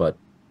bit, but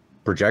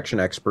projection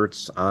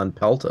experts on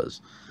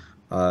Peltas,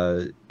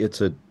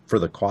 for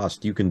the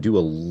cost, you can do a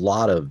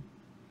lot of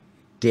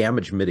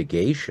damage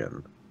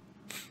mitigation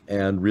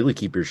and really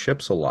keep your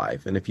ships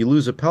alive. And if you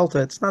lose a Pelta,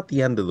 it's not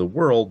the end of the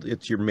world.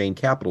 It's your main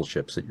capital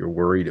ships that you're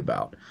worried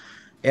about.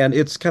 And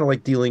it's kind of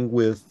like dealing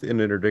with an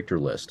interdictor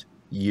list.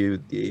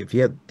 If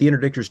you have the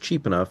interdictor's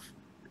cheap enough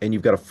and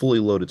you've got a fully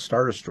loaded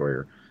Star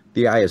Destroyer,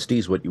 the ISD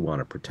is what you want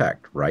to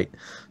protect, right?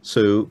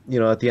 So,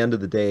 at the end of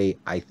the day,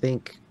 I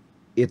think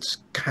it's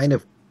kind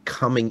of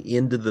coming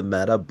into the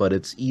meta, but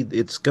it's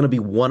going to be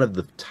one of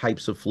the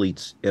types of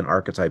fleets and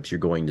archetypes you're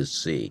going to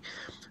see.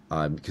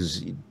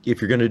 Because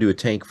if you're going to do a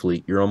tank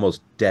fleet, you're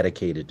almost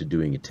dedicated to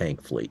doing a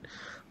tank fleet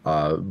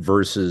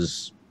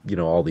versus,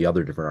 all the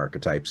other different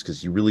archetypes,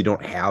 because you really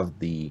don't have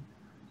the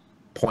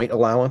point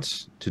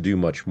allowance to do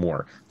much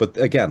more. But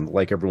again,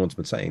 like everyone's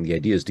been saying, the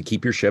idea is to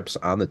keep your ships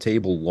on the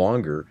table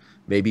longer,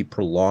 maybe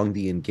prolong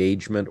the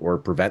engagement or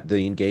prevent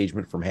the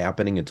engagement from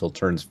happening until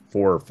turns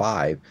 4 or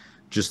 5.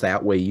 Just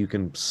that way you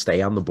can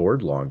stay on the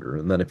board longer.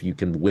 And then if you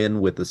can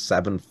win with a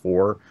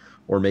 7-4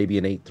 or maybe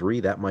an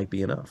 8-3, that might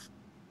be enough.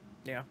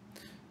 Yeah,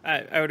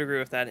 I would agree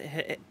with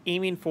that.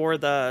 Aiming for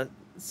the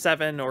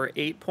 7 or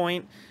 8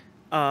 point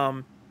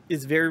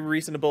is very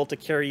reasonable to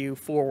carry you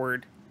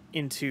forward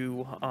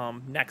into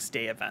next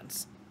day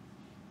events.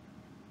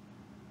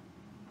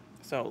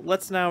 So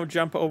let's now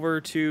jump over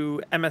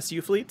to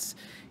MSU fleets.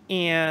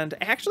 And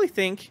I actually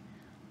think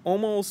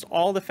almost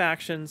all the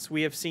factions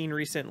we have seen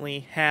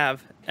recently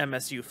have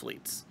MSU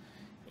fleets.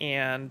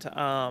 And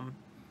a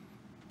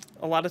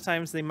lot of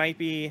times they might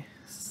be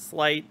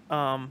slight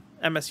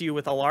MSU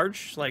with a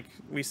large, like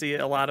we see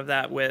a lot of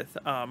that with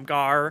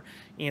GAR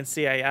and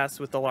CIS,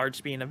 with the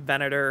large being a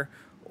Venator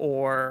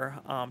or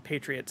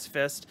Patriot's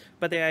Fist.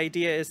 But the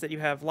idea is that you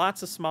have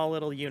lots of small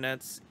little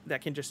units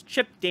that can just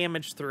chip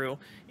damage through,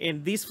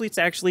 and these fleets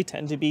actually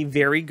tend to be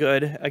very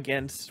good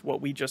against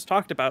what we just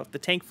talked about, the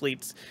tank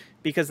fleets,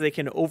 because they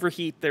can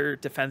overheat their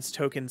defense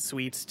token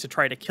suites to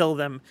try to kill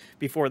them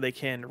before they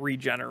can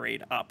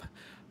regenerate up.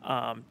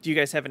 Do you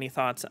guys have any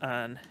thoughts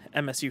on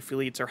MSU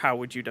fleets, or how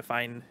would you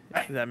define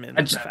them in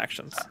the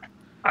factions?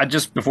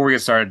 Before we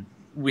get started,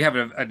 we have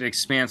an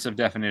expansive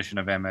definition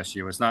of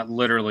MSU. It's not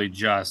literally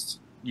just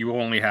you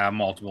only have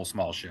multiple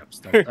small ships.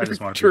 I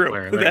just want to be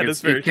clear. That is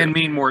very true. It can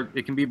mean more.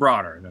 It can be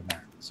broader than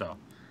that. So,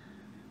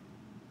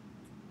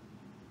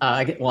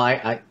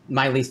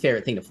 my least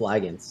favorite thing to fly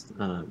against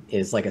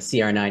is like a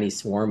CR90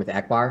 swarm with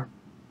Akbar,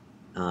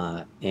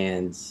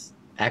 and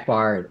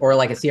Akbar, or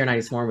like a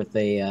CR90 swarm with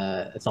a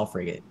assault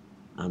frigate.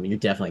 You're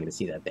definitely going to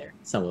see that there.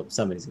 Somebody's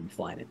going to be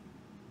flying it.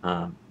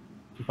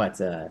 But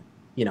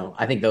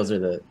I think those are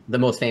the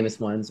most famous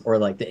ones, or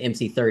like the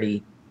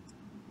MC30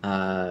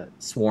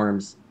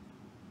 swarms,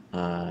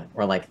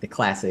 or like the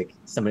classic.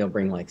 Somebody will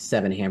bring like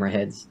 7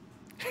 hammerheads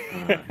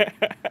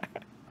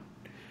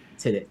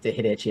to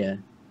hit at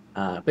you.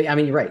 But I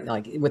mean, you're right.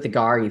 Like with the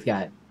GAR, you've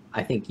got,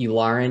 I think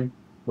Yularen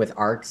with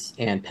arcs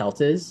and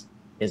peltas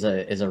is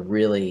a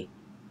really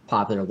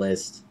popular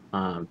list.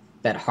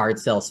 That hard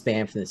sell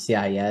spam for the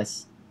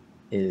CIS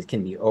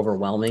can be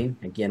overwhelming,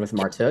 again with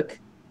Martuk.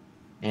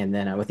 And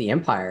then with the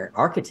Empire,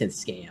 Architect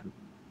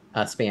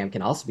spam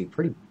can also be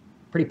pretty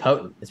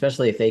potent,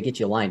 especially if they get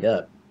you lined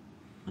up.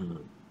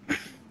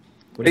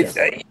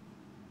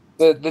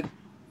 The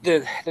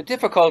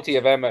difficulty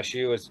of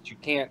MSU is that you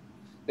can't.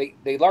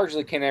 They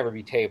largely can never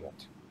be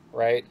tabled,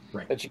 right?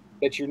 Right.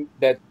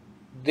 That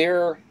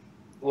they're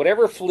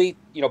whatever fleet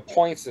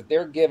points that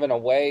they're giving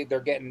away, they're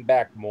getting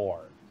back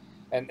more,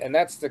 and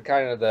that's the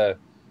kind of the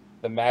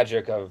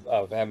magic of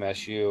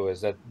MSU, is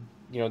that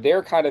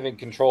they're kind of in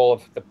control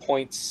of the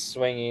points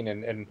swinging,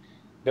 and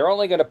they're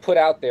only going to put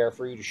out there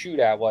for you to shoot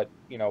at what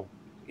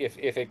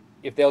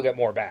if they'll get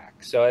more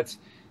back. So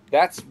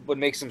that's what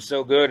makes them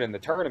so good in the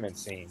tournament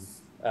scene,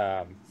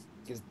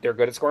 because they're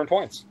good at scoring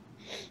points.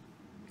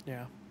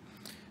 Yeah.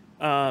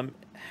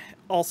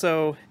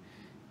 Also,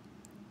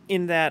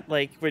 in that,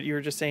 like what you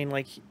were just saying,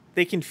 like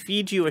they can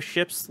feed you a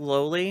ship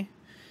slowly,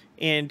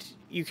 and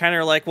you kind of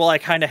are like, well, I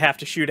kind of have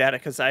to shoot at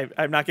it because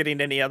I'm not getting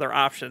any other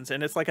options,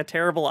 and it's like a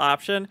terrible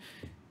option,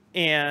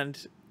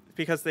 and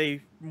because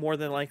they more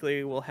than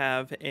likely will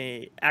have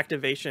a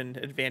activation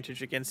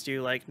advantage against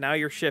you. Like now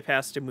your ship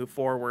has to move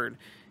forward,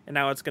 and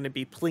now it's going to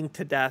be plinked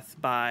to death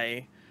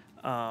by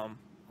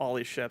all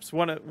these ships.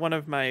 One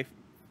of my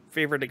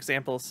favorite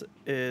examples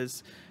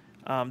is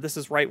this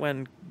is right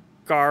when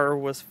GAR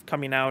was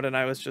coming out, and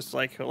I was just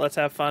like, let's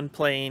have fun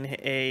playing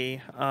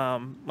a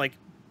like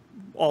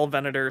all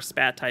Venator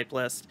spat type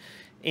list,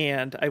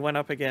 and I went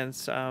up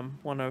against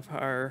one of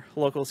our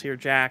locals here,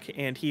 Jack,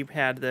 and he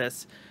had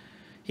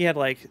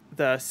like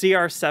the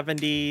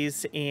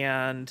CR70s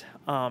and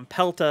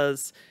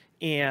Peltas,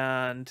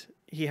 and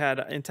he had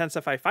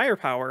intensify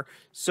firepower.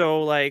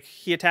 So like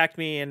he attacked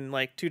me and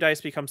like 2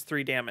 dice becomes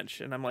 3 damage.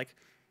 And I'm like,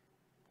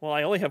 well,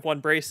 I only have 1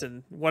 brace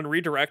and 1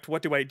 redirect.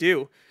 What do I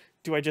do?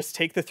 Do I just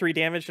take the 3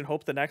 damage and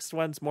hope the next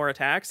one's more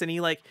attacks? And he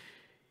like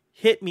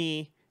hit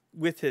me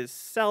with his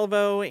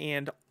salvo,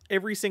 and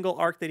every single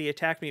arc that he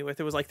attacked me with,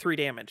 it was like 3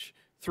 damage,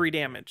 3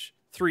 damage,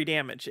 3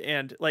 damage.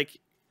 And like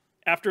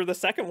after the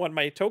second one,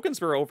 my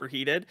tokens were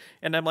overheated,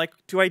 and I'm like,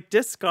 do I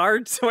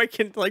discard so I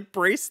can like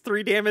brace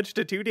 3 damage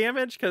to 2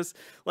 damage? Because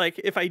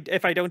like if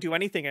I don't do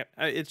anything,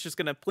 it's just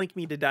gonna plink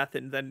me to death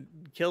and then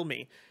kill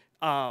me.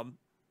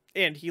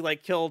 And he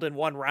like killed in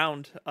 1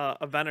 round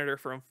a Venator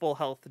from full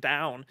health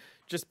down,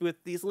 just with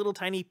these little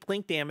tiny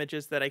plink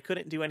damages that I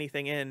couldn't do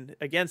anything in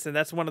against. And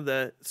that's one of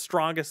the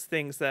strongest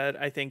things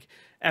that I think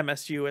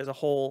MSU as a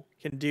whole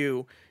can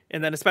do.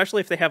 And then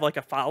especially if they have like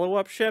a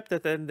follow-up ship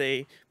that then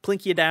they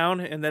plink you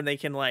down and then they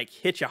can like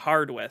hit you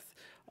hard with.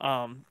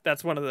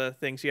 That's one of the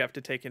things you have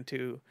to take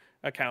into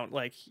account.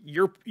 Like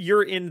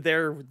you're in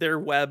their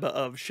web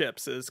of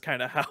ships is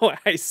kind of how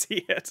I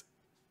see it.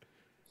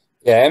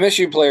 Yeah,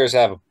 MSU players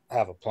have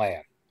a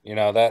plan. You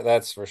know,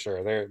 that's for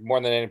sure. They're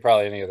more than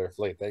probably any other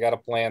fleet. They got a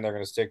plan. They're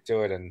going to stick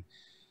to it, and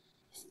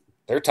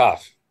they're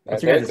tough.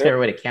 What's your guys' favorite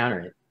way to counter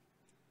it?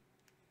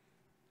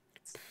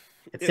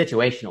 It's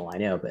situational, I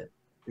know, but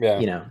yeah,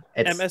 you know,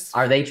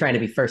 are they trying to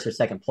be first or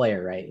second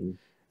player, right? And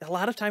a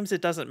lot of times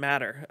it doesn't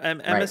matter.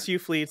 MSU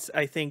fleets,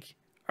 I think,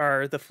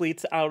 are the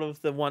fleets out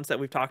of the ones that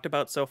we've talked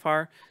about so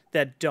far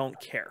that don't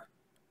care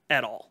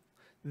at all.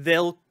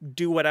 They'll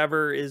do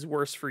whatever is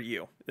worse for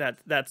you.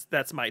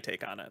 That's my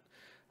take on it.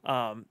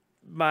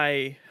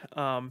 My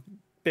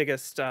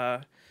biggest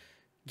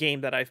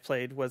game that I've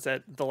played was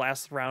at the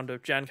last round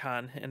of Gen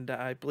Con, and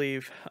I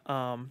believe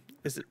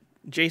is it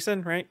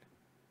Jason, right?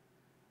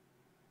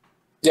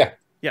 Yeah.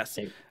 Yes.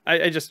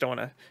 I just don't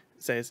want to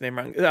say his name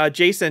wrong.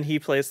 Jason, he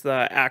plays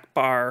the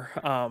Akbar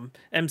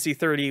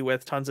MC30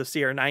 with tons of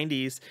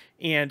CR90s,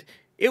 and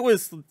it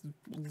was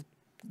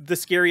the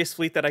scariest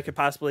fleet that I could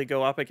possibly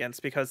go up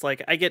against, because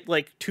like I get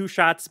like 2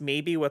 shots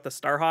maybe with a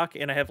Starhawk,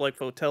 and I have like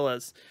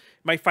flotillas.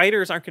 My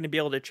fighters aren't going to be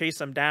able to chase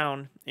them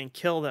down and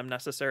kill them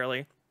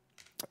necessarily,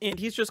 and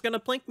he's just going to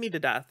plink me to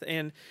death.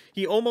 And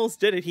he almost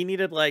did it. He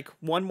needed like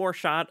 1 more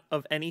shot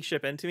of any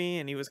ship into me,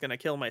 and he was going to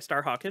kill my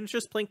Starhawk. And it's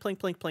just plink, plink,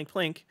 plink, plink,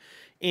 plink.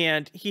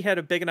 And he had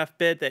a big enough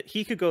bid that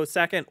he could go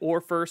second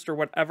or first or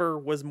whatever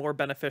was more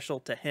beneficial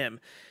to him.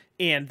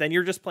 And then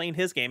you're just playing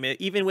his game.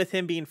 Even with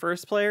him being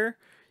first player,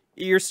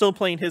 you're still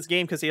playing his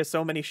game because he has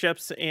so many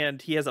ships and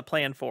he has a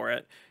plan for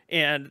it.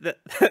 And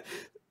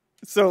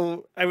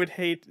so I would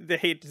hate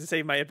to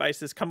say my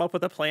advice is come up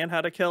with a plan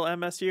how to kill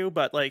MSU,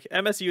 but like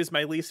MSU is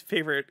my least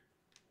favorite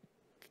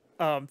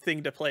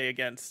thing to play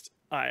against.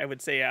 I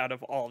would say out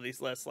of all of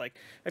these lists, like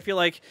I feel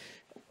like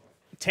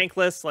tank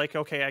lists, like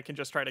okay, I can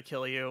just try to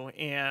kill you,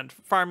 and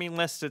farming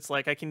lists, it's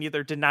like I can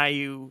either deny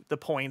you the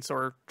points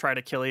or try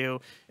to kill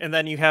you. And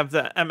then you have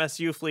the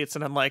MSU fleets,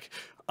 and I'm like,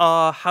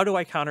 how do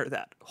I counter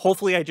that?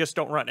 Hopefully I just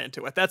don't run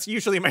into it. That's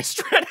usually my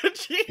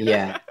strategy.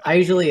 Yeah, I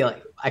usually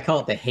I call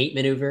it the hate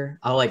maneuver.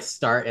 I'll like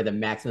start at the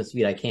maximum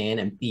speed I can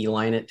and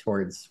beeline it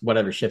towards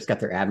whatever ship's got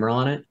their admiral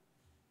on it,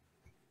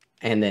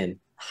 and then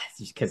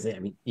because I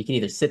mean you can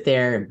either sit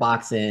there and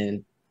box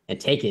in and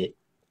take it,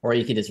 or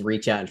you can just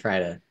reach out and try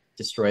to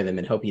destroy them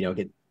and hope you don't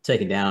get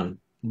taken down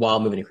while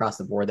moving across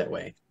the board that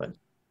way. But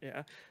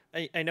yeah,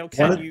 I know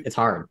Ken, it's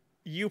hard.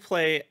 You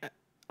play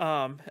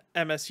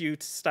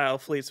MSU style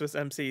fleets with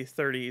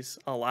MC30s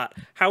a lot.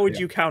 How would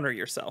you counter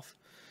yourself?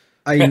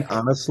 I mean,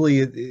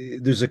 honestly,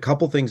 there's a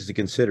couple things to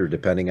consider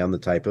depending on the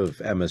type of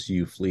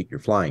MSU fleet you're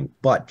flying.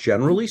 But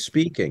generally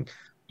speaking,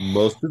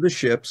 most of the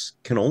ships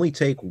can only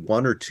take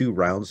 1 or 2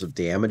 rounds of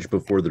damage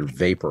before they're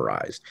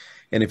vaporized.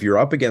 And if you're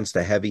up against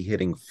a heavy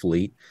hitting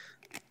fleet,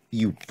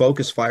 you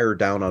focus fire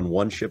down on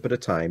 1 ship at a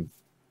time,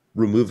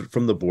 remove it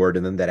from the board,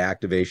 and then that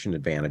activation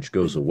advantage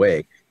goes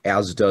away,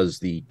 as does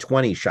the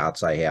 20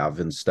 shots I have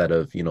instead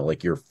of, you know,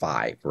 like your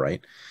 5,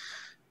 right?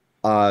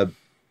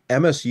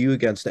 MSU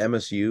against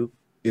MSU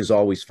is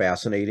always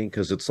fascinating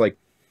because it's like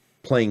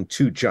playing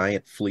 2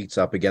 giant fleets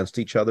up against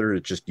each other.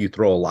 It's just you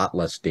throw a lot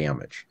less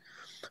damage.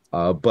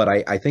 But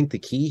I think the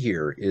key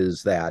here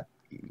is that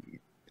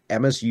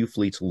MSU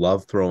fleets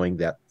love throwing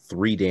that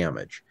 3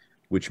 damage,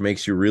 which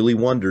makes you really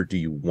wonder, do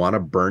you want to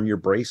burn your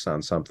brace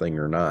on something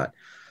or not?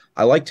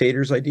 I like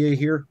Tater's idea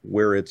here,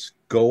 where it's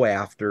go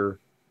after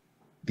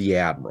the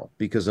admiral,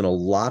 because in a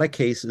lot of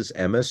cases,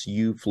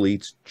 MSU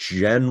fleets,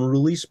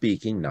 generally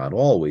speaking, not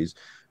always,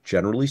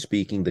 generally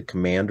speaking, the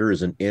commander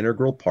is an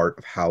integral part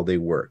of how they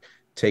work.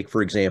 Take,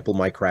 for example,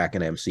 my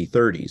Kraken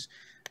MC30s.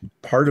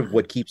 Part of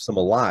what keeps them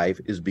alive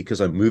is because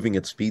I'm moving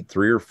at speed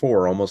 3 or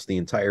 4 almost the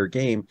entire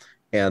game,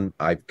 and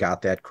I've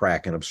got that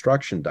Kraken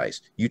obstruction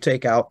dice. You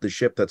take out the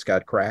ship that's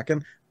got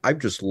Kraken, I've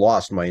just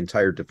lost my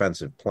entire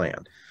defensive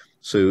plan.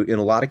 So in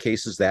a lot of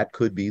cases, that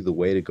could be the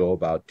way to go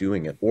about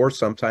doing it. Or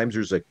sometimes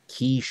there's a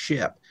key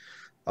ship,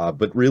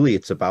 but really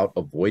it's about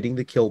avoiding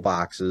the kill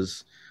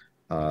boxes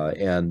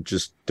and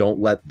just don't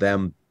let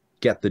them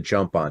get the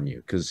jump on you.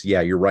 Because,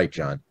 yeah, you're right,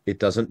 John. It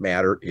doesn't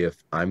matter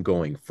if I'm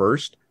going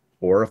first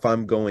or if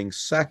I'm going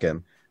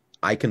second.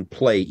 I can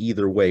play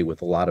either way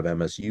with a lot of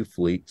MSU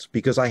fleets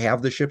because I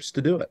have the ships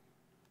to do it.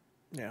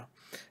 Yeah.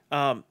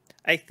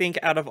 I think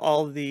out of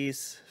all of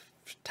these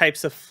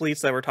types of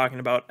fleets that we're talking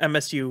about,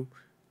 MSU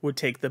would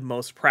take the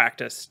most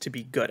practice to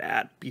be good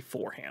at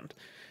beforehand.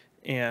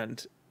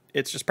 And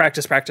it's just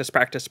practice, practice,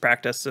 practice,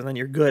 practice. And then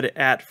you're good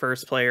at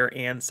first player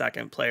and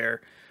second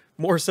player,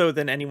 more so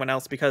than anyone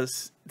else,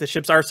 because the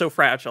ships are so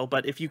fragile.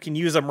 But if you can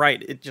use them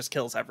right, it just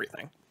kills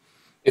everything.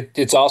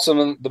 It's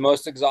also the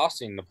most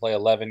exhausting to play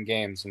 11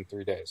 games in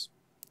 3 days.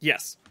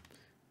 Yes.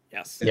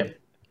 Yes. Yep.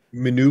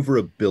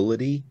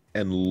 Maneuverability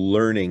and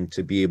learning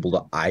to be able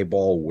to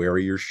eyeball where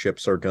your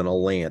ships are going to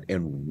land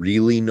and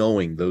really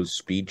knowing those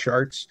speed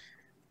charts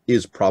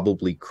is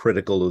probably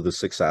critical to the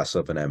success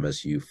of an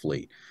MSU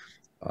fleet.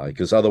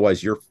 Because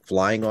otherwise you're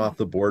flying off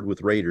the board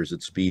with Raiders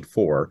at speed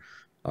 4,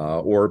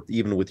 or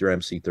even with your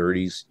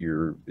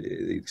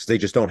MC-30s, they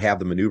just don't have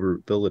the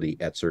maneuverability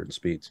at certain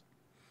speeds.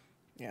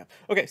 Yeah.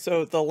 Okay,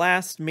 so the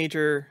last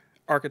major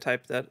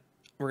archetype that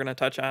we're going to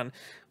touch on,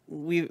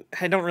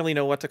 I don't really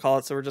know what to call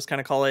it, so we're just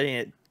kind of calling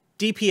it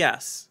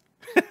DPS.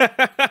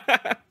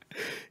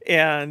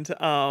 And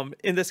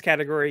in this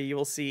category, you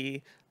will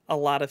see a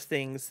lot of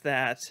things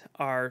that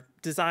are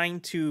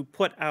designed to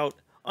put out,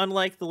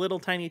 unlike the little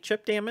tiny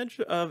chip damage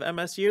of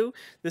MSU,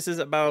 this is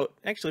about,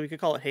 actually we could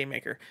call it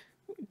Haymaker.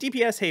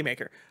 DPS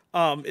Haymaker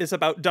is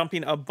about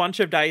dumping a bunch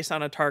of dice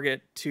on a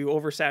target to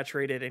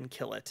oversaturate it and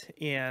kill it.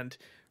 And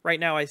right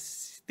now I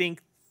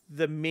think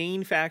the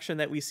main faction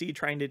that we see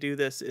trying to do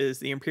this is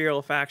the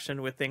Imperial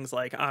faction with things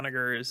like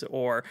Onagers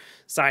or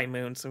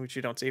Moons, which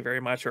you don't see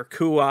very much, or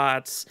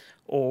Kuats,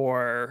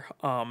 or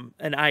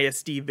an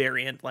ISD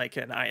variant like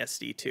an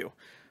ISD2.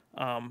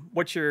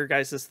 What's your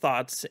guys'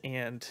 thoughts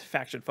and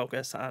faction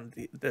focus on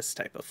this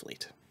type of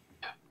fleet?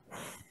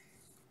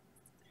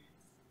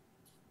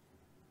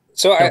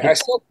 So I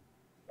still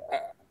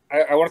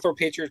I want to throw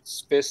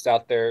Patriot's Fist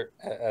out there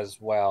as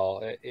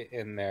well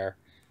in there.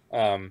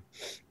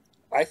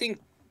 I think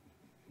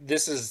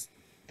this is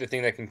the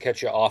thing that can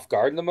catch you off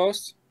guard the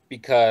most,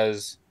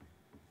 because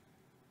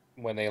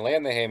when they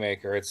land the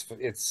Haymaker,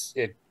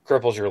 it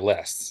cripples your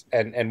lists.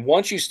 And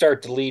once you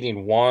start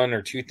deleting 1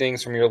 or 2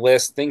 things from your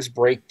list, things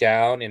break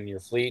down in your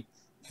fleet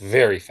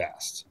very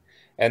fast.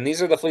 And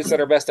these are the fleets that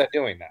are best at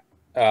doing that.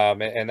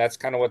 And that's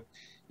kind of what,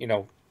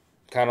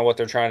 what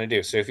they're trying to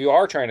do. So if you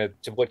are trying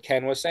to what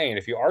Ken was saying,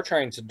 if you are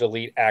trying to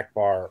delete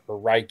Akbar or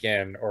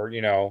Riken or,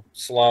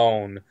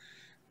 Sloan,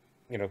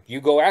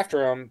 you go after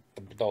them,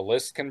 the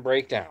list can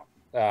break down.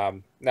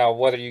 Now,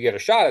 whether you get a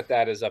shot at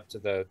that is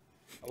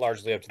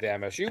largely up to the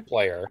MSU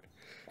player.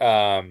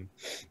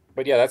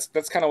 But yeah,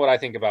 that's kind of what I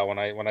think about when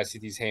I see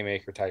these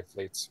Haymaker type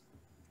fleets.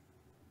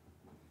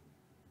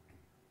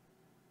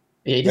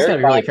 Yeah, you just got to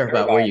be really careful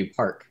about where you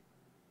park.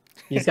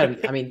 You just got to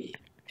be, I mean,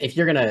 if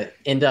you're going to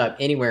end up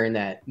anywhere in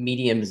that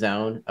medium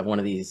zone of one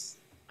of these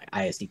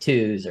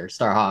ISD2s or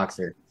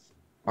Starhawks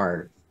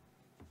or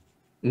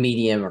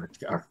medium or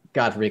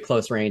God forbid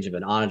close range of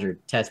an Onager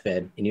test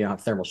bed, and you don't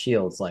have thermal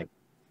shields,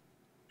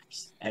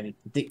 flying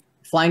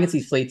against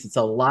these fleets, it's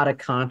a lot of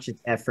conscious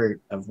effort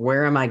of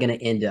where am I going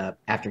to end up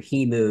after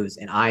he moves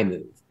and I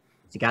move.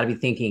 So you got to be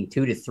thinking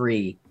 2 to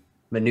 3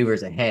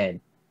 maneuvers ahead.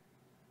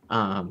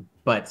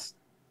 But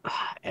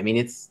I mean,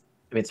 it's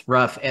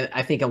rough. And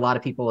I think a lot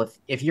of people,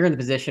 if you're in the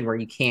position where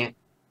you can't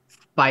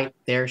fight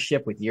their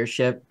ship with your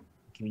ship,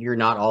 you're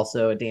not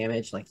also a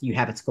damage, like you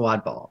have a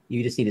squad ball.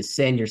 You just need to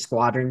send your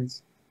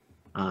squadrons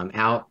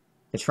out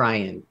to try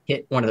and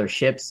hit one of their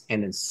ships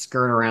and then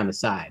skirt around the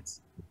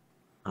sides.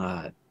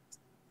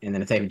 And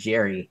then if they have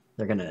Jerry,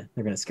 they're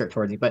gonna skirt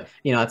towards you. But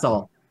it's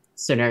all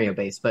scenario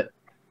based. But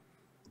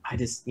I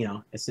just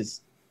it's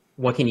just,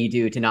 what can you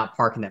do to not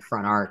park in that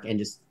front arc and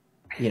just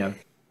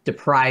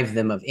deprive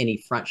them of any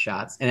front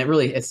shots? And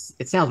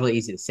it sounds really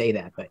easy to say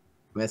that, but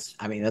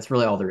that's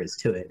really all there is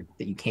to it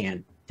that you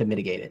can to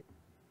mitigate it.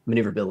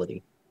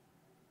 Maneuverability.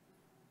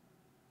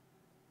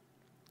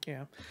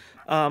 Yeah.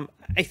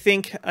 I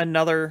think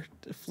another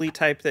fleet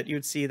type that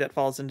you'd see that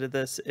falls into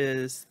this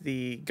is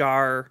the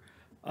Gar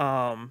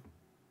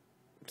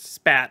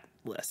spat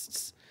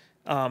lists,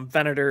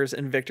 Venators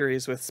and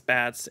Victories with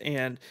spats.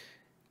 And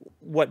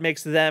what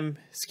makes them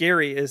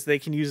scary is they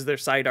can use their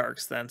side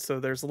arcs then. So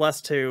there's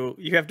less you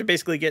have to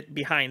basically get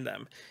behind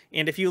them.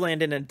 And if you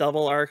land in a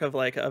double arc of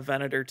like a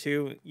Venator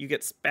 2, you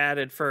get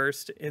spatted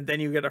first and then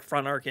you get a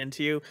front arc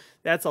into you.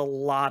 That's a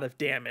lot of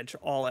damage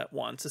all at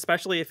once,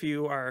 especially if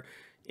you are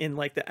in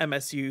like the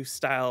MSU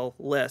style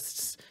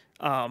lists.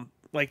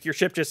 Like your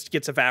ship just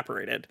gets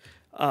evaporated.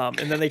 And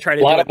then they try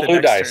to a lot do of it blue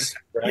the next dice.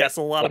 turn. Right? Yes,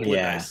 a lot of blue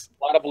dice.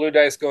 A lot of blue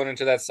dice going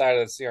into that side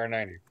of the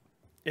CR90.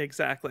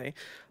 Exactly.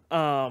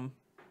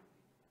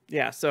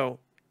 Yeah, so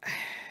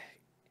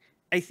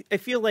I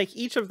feel like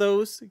each of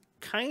those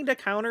kind of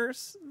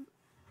counters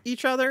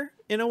each other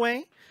in a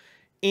way.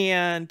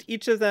 and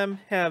each of them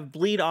have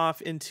bleed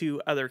off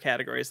into other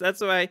categories.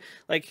 That's why,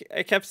 like,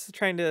 I kept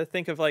trying to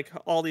think of like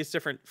all these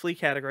different fleet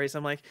categories.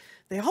 I'm like,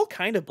 they all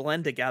kind of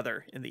blend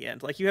together in the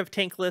end. Like, you have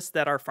tank lists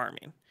that are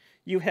farming,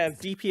 you have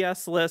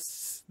DPS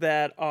lists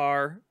that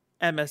are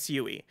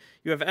MSUE,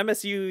 you have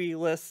MSUE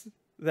lists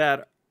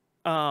that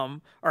are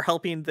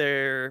helping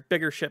their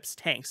bigger ships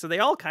tank. So they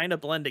all kind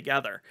of blend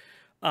together,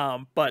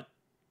 but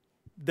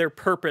their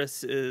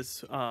purpose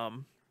is, I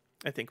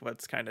think,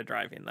 what's kind of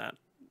driving that.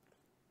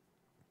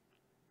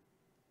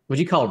 Would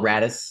you call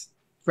Radis?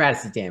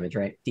 Radis is damage,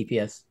 right?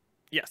 DPS?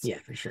 Yes. Yeah,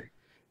 for sure.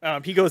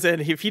 He goes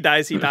in. If he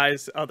dies, he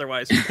dies.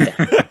 Otherwise,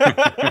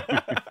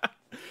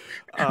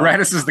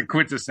 Radis is the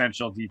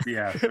quintessential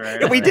DPS,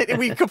 right?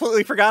 We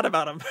completely forgot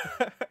about him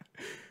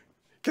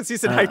because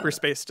he's in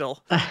hyperspace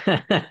still.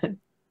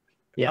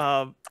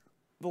 Yeah.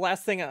 The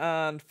last thing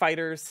on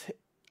fighters,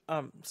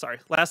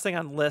 last thing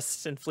on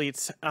lists and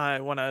fleets, I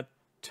want to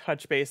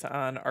touch base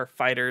on our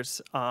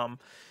fighters,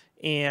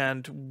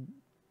 and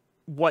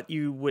what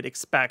you would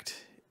expect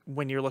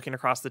when you're looking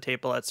across the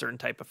table at certain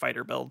type of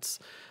fighter builds.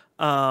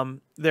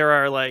 There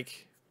are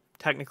like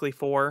technically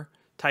 4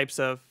 types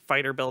of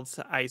fighter builds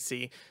I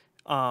see.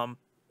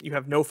 You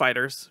have no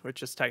fighters,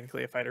 which is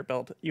technically a fighter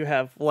build. You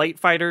have light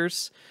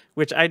fighters,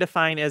 which I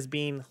define as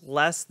being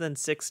less than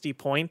 60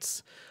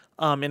 points.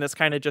 And it's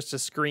kind of just a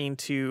screen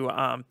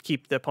to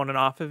keep the opponent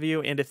off of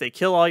you. And if they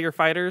kill all your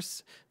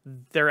fighters,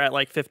 they're at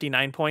like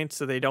 59 points,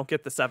 so they don't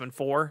get the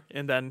 7-4.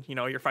 And then, you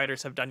know, your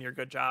fighters have done your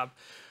good job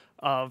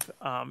of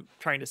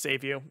trying to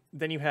save you.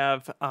 Then you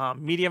have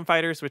medium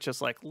fighters, which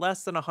is like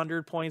less than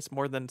 100 points,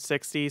 more than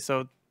 60.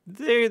 So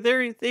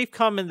they've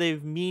come and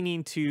they've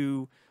meaning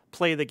to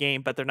play the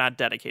game, but they're not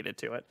dedicated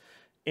to it.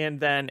 And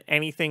then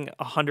anything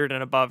 100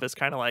 and above is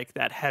kind of like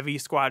that heavy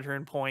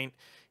squadron point.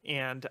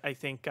 And I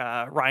think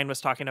Ryan was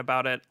talking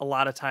about it a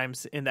lot of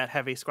times in that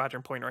heavy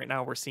squadron point right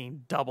now. We're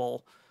seeing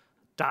double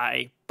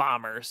die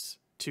bombers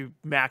to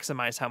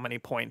maximize how many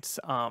points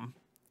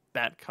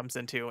that comes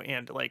into.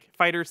 And like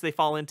fighters, they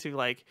fall into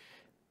like,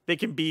 they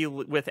can be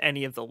with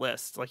any of the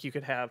lists. Like you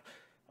could have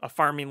a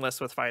farming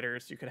list with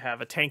fighters, you could have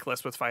a tank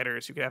list with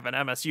fighters, you could have an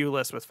MSU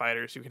list with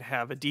fighters, you could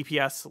have a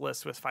DPS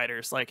list with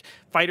fighters. Like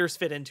fighters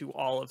fit into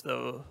all of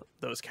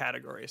those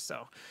categories.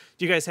 So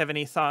do you guys have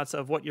any thoughts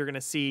of what you're going to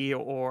see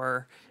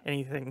or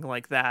anything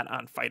like that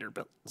on fighter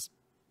builds?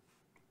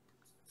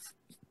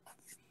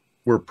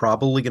 We're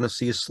probably going to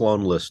see a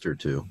Sloan list or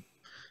two.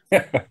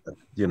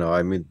 You know,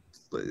 I mean,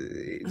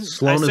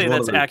 Sloan I say is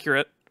that's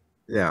accurate.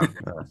 Yeah.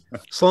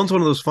 Sloan's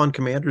one of those fun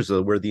commanders,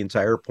 though, where the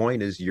entire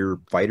point is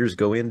your fighters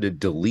go in to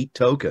delete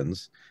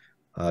tokens,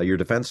 your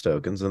defense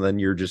tokens, and then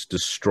you're just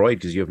destroyed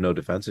because you have no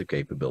defensive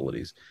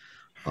capabilities.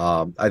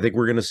 I think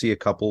we're going to see a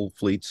couple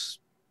fleets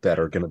that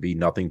are going to be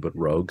nothing but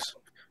rogues.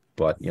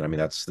 But, you know, I mean,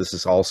 this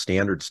is all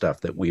standard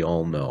stuff that we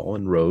all know.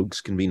 And rogues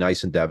can be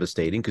nice and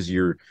devastating because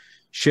your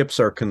ships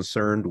are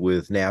concerned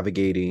with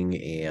navigating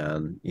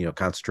and, you know,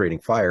 concentrating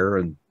fire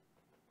and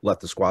let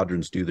the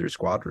squadrons do their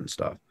squadron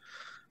stuff.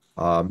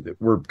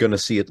 We're going to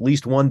see at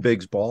least one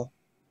Biggs ball.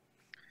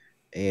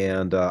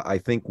 And I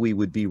think we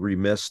would be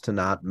remiss to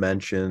not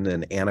mention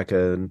an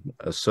Anakin,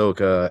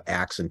 Ahsoka,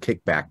 axe and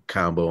kickback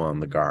combo on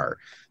the Gar,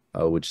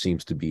 which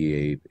seems to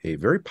be a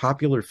very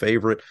popular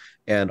favorite.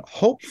 And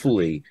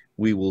hopefully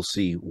we will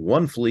see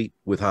one fleet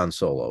with Han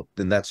Solo.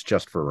 Then that's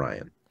just for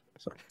Ryan.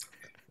 So.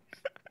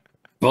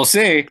 We'll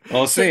see.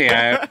 We'll see.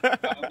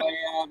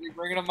 I'll be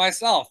bringing him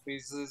myself.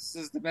 This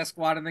is the best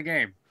squad in the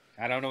game.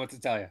 I don't know what to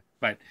tell you,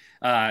 but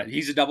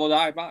he's a double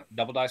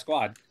die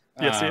squad.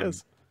 Yes, he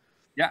is.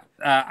 Yeah,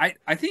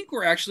 I think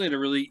we're actually at a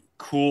really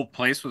cool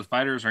place with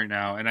fighters right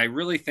now, and I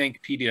really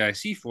thank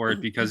PDIC for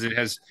it because it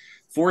has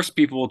forced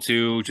people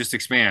to just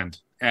expand.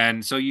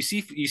 And so you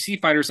see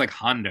fighters like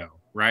Hondo,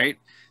 right?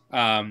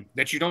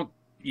 That you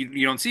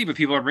don't see, but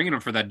people are bringing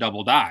them for that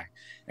double die.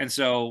 And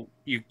so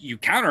you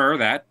counter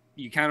that.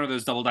 You counter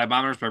those double die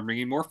bombers by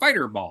bringing more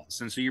fighter balls.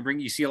 And so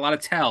you see a lot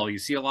of Tel, you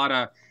see a lot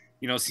of,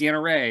 you know,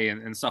 Sienna Ray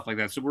and stuff like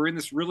that. So we're in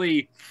this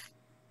really,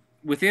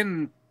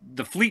 within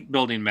the fleet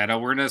building meta,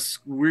 we're in a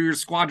weird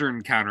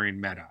squadron countering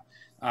meta.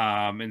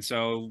 And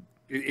so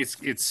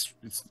it's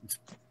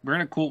we're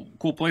in a cool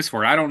place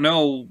for it. I don't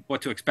know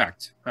what to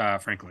expect,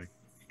 frankly.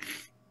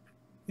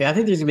 Yeah, I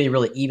think there's gonna be a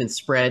really even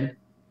spread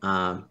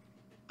of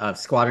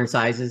squadron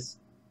sizes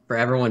for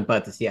everyone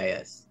but the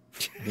CIS.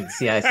 I think the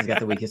CIS has got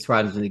the weakest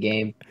squadrons in the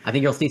game. I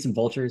think you'll see some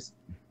vultures,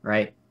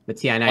 right? The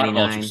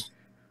TI-99.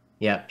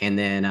 Yeah, and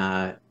then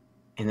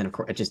of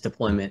course just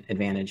deployment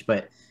advantage.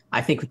 But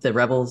I think with the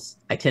rebels,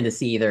 I tend to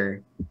see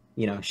either,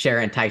 you know,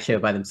 Shara and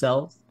Taisho by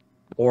themselves,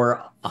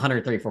 or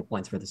 134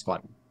 points for the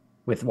squadron,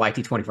 with YT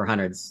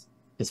 2400s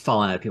just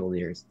falling out of people's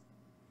ears,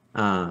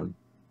 because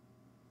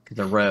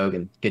they're rogue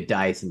and good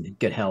dice and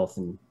good health,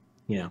 and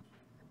you know,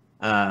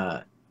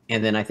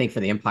 and then I think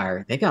for the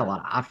Empire, they got a lot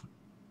of options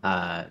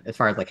as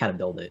far as like how to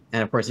build it.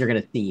 And of course, you're going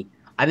to see.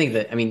 I think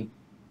that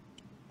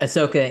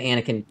Ahsoka,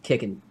 Anakin,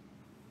 kick and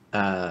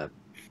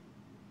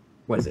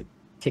what is it?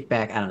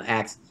 Kickback. I don't know.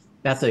 Axe.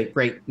 That's a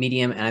great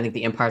medium, and I think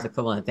the Empire's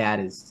equivalent of that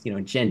is,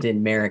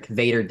 Jendin, Merrick,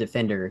 Vader,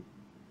 Defender,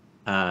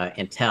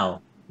 and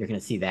Tell. You're going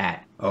to see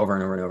that over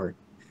and over and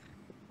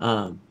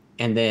over.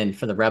 And then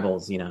for the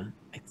Rebels, I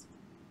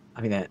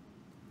mean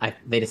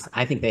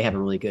I think they have a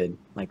really good,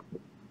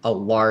 a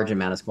large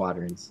amount of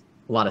squadrons,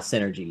 a lot of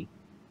synergy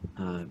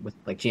with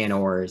like Jan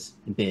Ors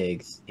and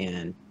Biggs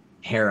and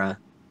Hera.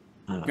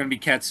 Going to be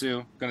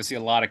Ketsu. Going to see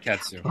a lot of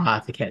Ketsu.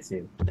 Lots of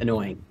Ketsu.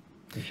 Annoying.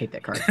 I hate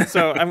that card.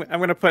 So I'm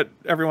going to put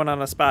everyone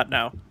on a spot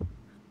now.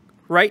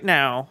 Right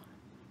now,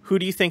 who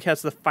do you think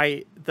has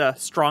the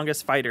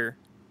strongest fighter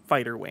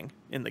wing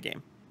in the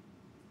game?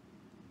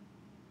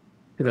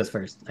 Who goes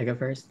first? I go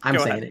first. I'm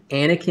Go saying it.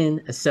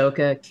 Anakin,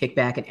 Ahsoka,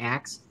 Kickback, and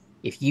Axe.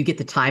 If you get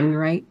the timing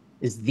right,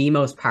 is the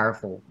most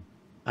powerful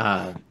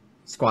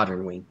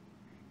squadron wing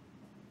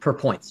per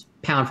points,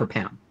 pound for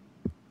pound.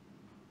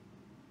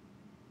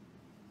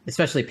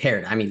 Especially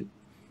paired. I mean,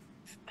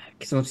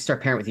 because once you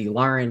start pairing it with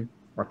Yularen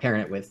or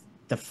pairing it with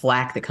the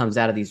flak that comes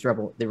out of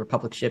the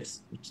Republic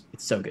ships,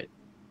 it's so good.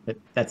 But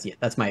that's it.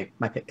 That's my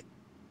pick.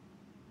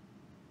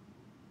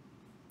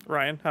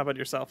 Ryan, how about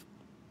yourself?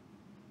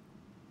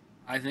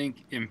 I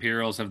think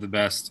Imperials have the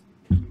best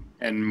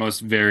and most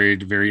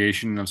varied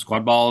variation of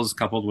squad balls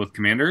coupled with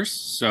commanders.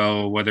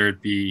 So whether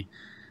it be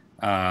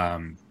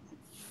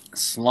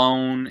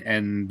Sloan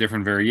and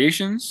different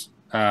variations,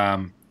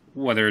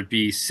 whether it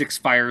be 6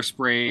 fire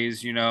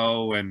sprays,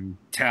 and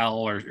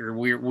Tell or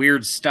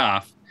weird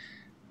stuff,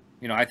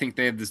 I think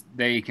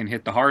they can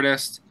hit the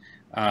hardest.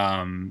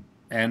 And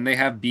they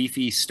have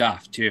beefy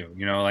stuff too.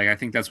 I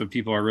think that's what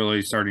people are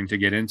really starting to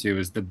get into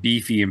is the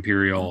beefy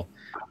Imperial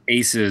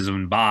aces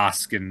and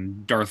Bosk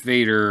and Darth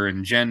Vader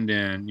and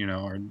Jendin,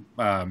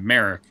 or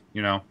Merrick,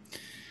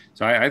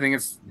 So I think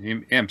it's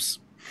imps.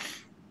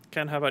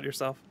 Ken, how about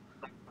yourself?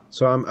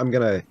 So I'm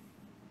gonna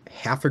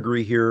half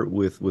agree here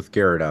with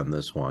Garrett on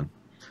this one,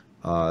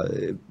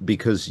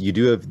 because you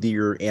do have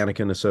your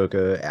Anakin,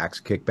 Ahsoka, Axe,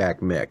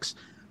 Kickback mix,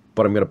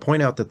 but I'm gonna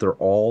point out that they're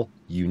all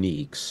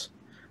uniques,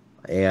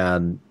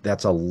 and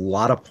that's a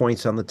lot of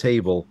points on the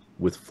table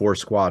with 4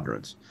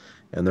 squadrons.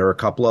 And there are a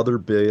couple other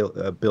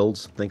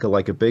builds, think of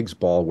like a Biggs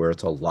ball, where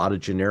it's a lot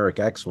of generic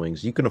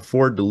X-Wings. You can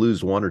afford to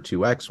lose 1 or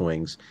 2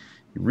 X-Wings.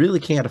 You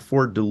really can't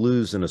afford to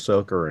lose an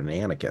Ahsoka or an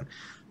Anakin.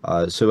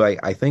 So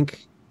I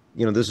think,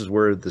 this is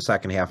where the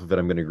second half of it,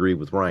 I'm going to agree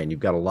with Ryan. You've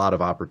got a lot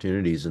of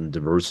opportunities and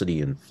diversity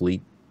in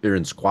fleet or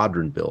in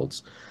squadron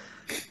builds.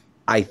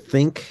 I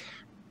think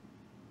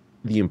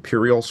the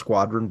Imperial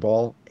squadron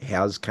ball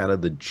has kind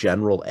of the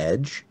general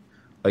edge.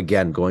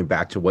 Again, going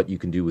back to what you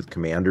can do with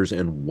commanders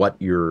and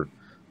what your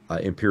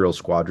Imperial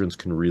squadrons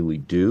can really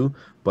do,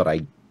 but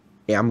I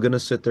am going to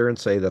sit there and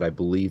say that I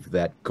believe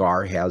that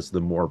Gar has the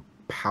more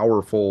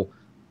powerful,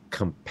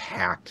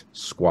 compact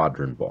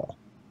squadron ball.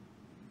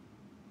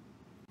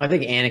 I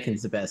think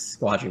Anakin's the best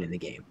squadron in the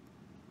game.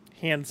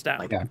 Hands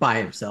down. By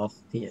himself,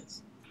 he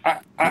is.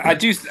 I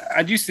do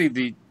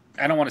see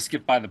I don't want to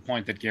skip by the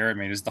point that Garrett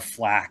made, is the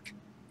flak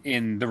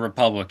in the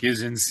Republic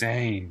is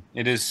insane.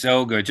 It is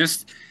so good.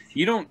 Just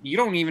you don't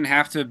even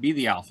have to be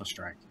the Alpha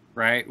Strike.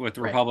 Right, with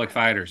the Republic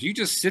fighters, you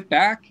just sit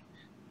back,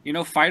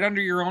 fight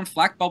under your own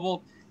flak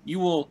bubble. You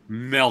will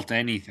melt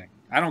anything.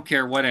 I don't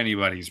care what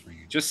anybody's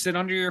bringing. Just sit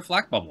under your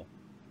flak bubble.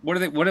 What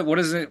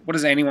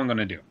is anyone going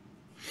to do?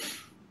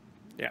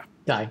 Yeah,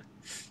 die.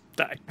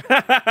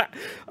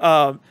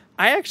 I would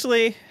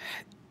actually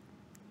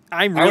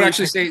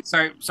say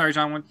sorry,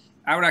 John.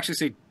 I would actually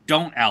say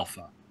don't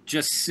alpha.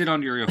 Just sit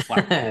under your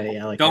flak bubble.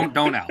 Yeah,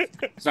 don't alpha.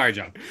 Sorry,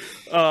 John.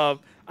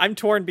 I'm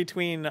torn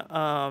between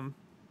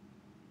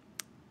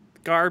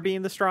Gar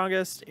being the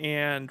strongest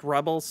and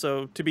Rebels,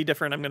 so to be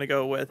different, I'm going to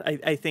go with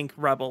I think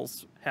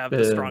Rebels have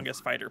the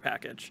strongest fighter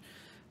package.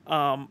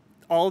 All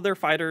of their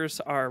fighters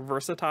are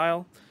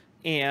versatile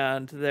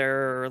and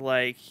they're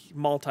like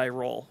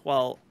multi-role,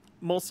 while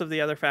most of the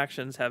other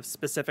factions have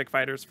specific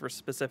fighters for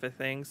specific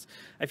things.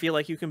 I feel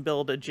like you can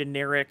build a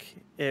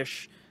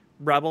generic-ish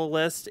Rebel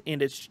list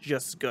and it's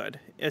just good,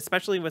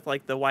 especially with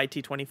like the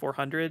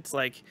YT-2400s,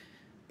 like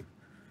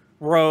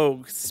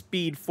Rogue,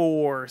 Speed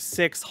 4,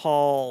 6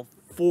 Hull,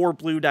 4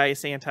 blue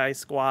dice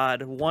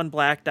anti-squad, 1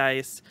 black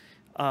dice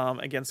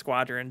against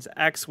squadrons,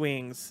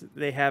 X-Wings,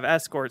 they have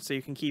escorts so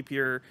you can keep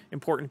your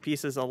important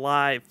pieces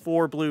alive,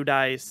 4 blue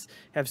dice,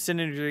 have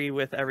synergy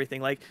with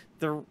everything. Like,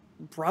 the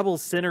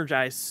Rebels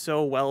synergize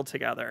so well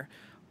together.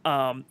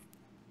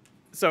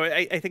 So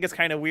I think it's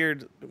kind of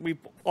weird. We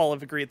all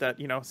have agreed that,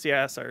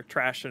 CIS are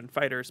trash and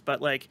fighters,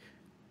 but like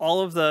all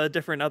of the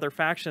different other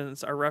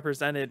factions are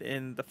represented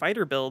in the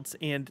fighter builds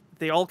and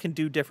they all can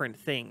do different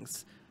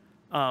things.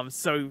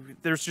 So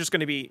there's just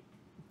going to be,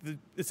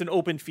 it's an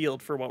open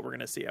field for what we're going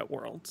to see at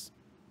Worlds.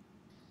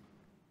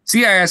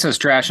 CIS has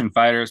trash and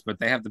fighters, but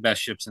they have the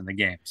best ships in the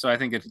game. So I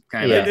think it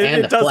kind of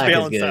it does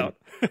balance out.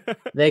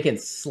 They can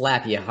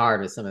slap you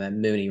hard with some of that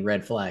Mooney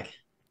red flag.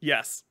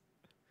 Yes.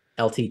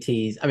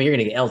 LTTs. I mean, you're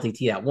going to get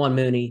LTT that one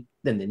Mooney,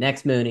 then the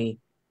next Mooney.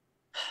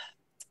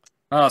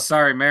 Oh,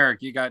 sorry,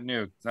 Merrick, you got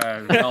nuked.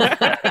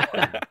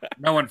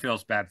 No one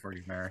feels bad for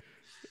you, Merrick.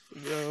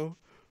 No.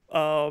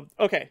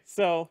 Okay,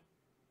 so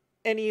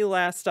any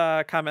last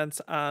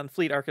comments on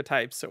fleet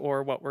archetypes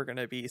or what we're going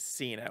to be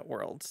seeing at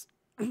Worlds?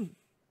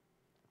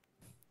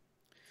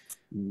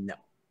 No.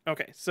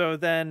 Okay, so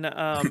then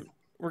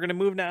we're going to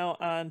move now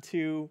on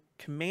to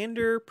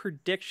Commander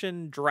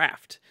Prediction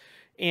Draft.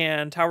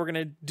 And how we're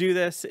going to do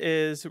this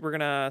is we're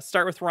going to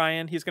start with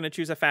Ryan. He's going to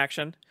choose a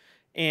faction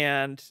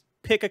and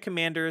pick a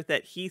commander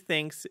that he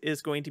thinks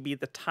is going to be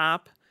the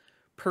top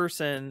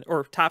person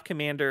or top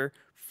commander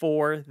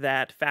for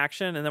that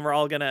faction. And then we're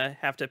all going to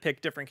have to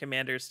pick different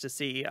commanders to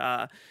see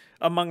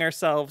among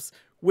ourselves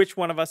which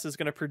one of us is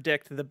going to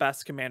predict the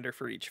best commander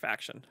for each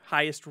faction.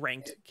 Highest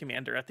ranked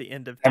commander at the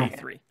end of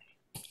D3.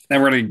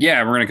 And we're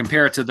gonna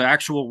compare it to the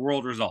actual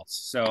world results.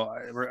 So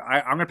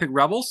I'm gonna pick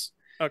Rebels.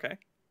 Okay.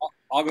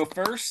 I'll go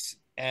first,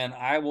 and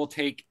I will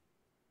take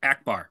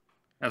Akbar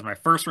as my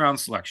first round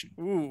selection.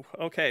 Ooh,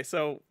 okay.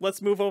 So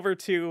let's move over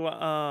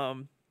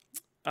to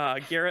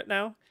Garrett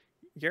now.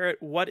 Garrett,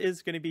 what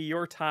is going to be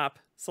your top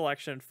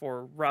selection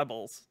for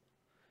Rebels?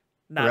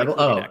 Not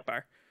including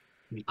Akbar.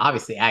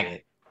 Obviously,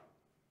 Agate.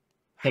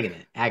 Taking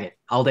it. Agate.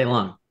 All day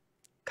long.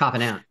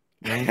 Copping out.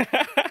 Right?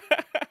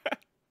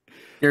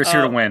 Garrett's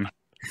here to win.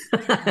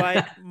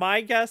 my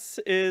guess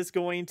is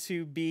going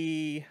to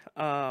be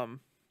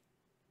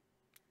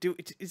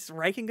is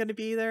Riken going to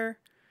be there?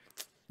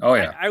 Oh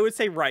yeah, I would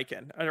say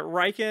Riken.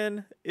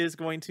 Riken is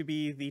going to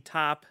be the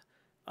top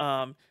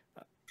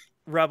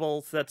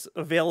Rebels that's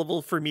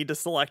available for me to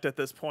select at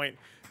this point,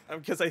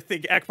 because I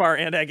think Akbar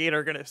and Agate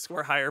are going to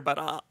score higher. But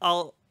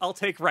I'll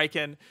take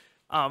Riken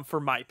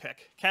for my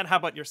pick. Ken, how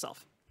about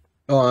yourself?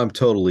 Oh, I'm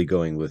totally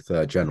going with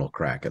General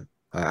Kraken.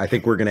 I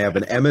think we're going to have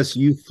an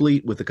MSU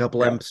fleet with a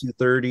couple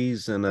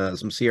MSU-30s and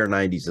some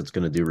CR-90s that's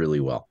going to do really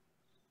well.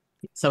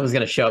 Someone's going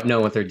to show up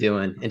knowing what they're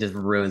doing and just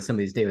ruin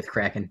somebody's day with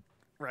Kraken.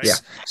 Right. Yeah.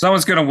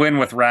 Someone's going to win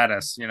with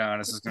Radis,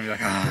 and it's just going to be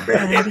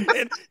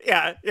like,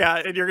 yeah.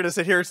 And you're going to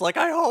sit here. It's like,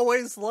 I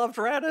always loved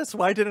Radis.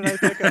 Why didn't I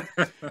pick him?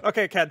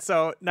 Okay, Ken.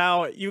 So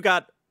now you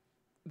got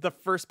the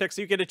first pick.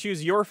 So you get to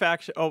choose your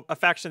faction, a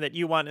faction that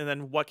you want, and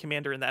then what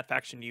commander in that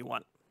faction you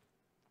want.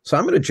 So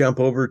I'm going to jump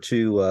over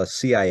to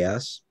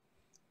CIS,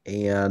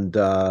 and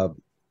I'm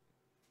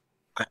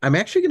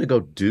actually going to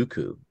go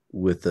Dooku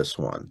with this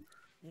one.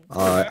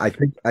 I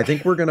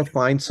think we're going to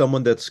find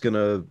someone that's going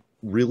to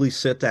really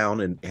sit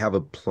down and have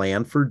a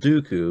plan for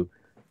Dooku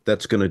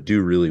that's going to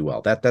do really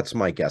well. That's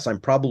my guess. I'm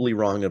probably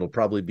wrong. It'll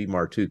probably be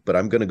Martuk, but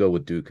I'm going to go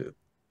with Dooku.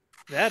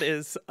 That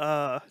is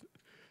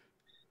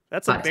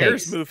that's a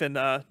Bears move in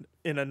a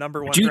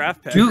number one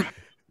draft pick.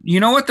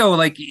 You know what though?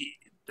 Like,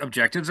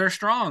 objectives are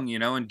strong,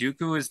 and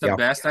Dooku is the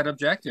best at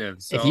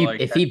objectives. So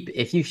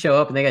if you show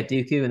up and they got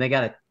Dooku and they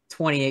got a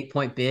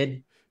 28-point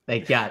bid,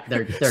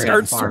 they're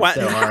start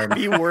sweating. So hard.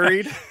 Be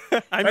worried.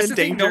 I'm in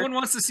danger. No one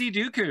wants to see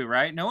Dooku,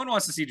 right? No one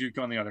wants to see Dooku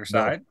on the other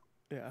side.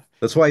 Yeah,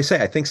 that's why I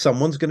say I think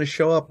someone's going to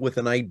show up with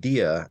an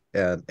idea,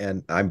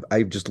 and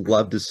I just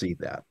love to see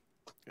that.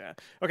 Yeah.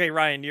 Okay,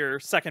 Ryan, your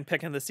second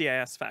pick in the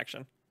CIS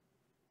faction.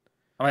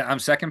 I'm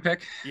second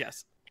pick.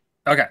 Yes.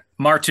 Okay,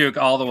 Martuk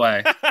all the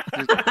way.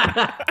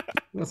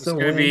 It's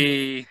going to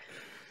be,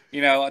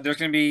 there's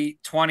going to be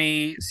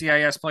 20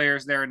 CIS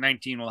players there, and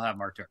 19 will have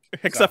Martuk.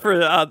 Except for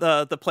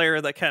the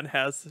player that Ken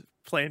has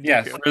playing Dooku.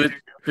 Yes,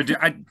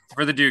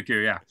 for the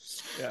Dooku, yeah.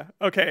 Yeah.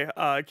 Okay,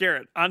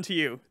 Garrett, on to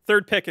you.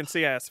 Third pick in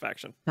CIS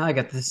faction. Now I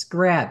got the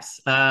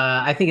scraps.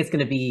 I think it's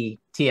going to be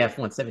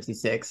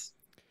TF-176.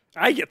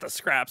 I get the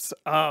scraps.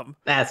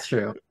 That's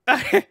true.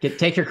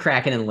 Take your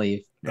Kraken and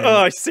leave.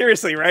 Oh,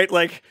 seriously, right?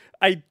 Like,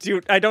 I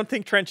don't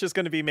think Trench is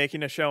going to be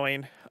making a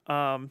showing.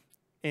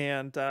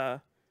 And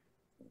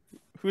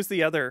who's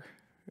the other?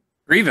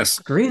 Grievous.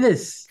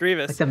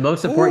 Like the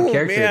most important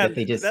character that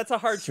they just that's a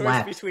hard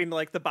slapped. choice between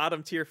like the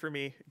bottom tier for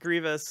me,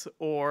 Grievous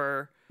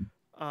or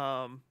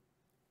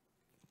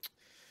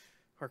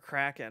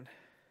Kraken.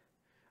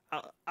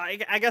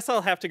 I guess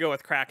I'll have to go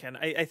with Kraken.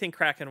 I think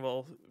Kraken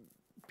will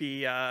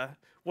be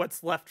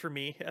what's left for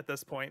me at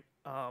this point.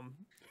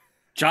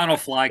 John will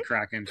fly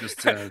Kraken just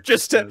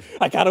to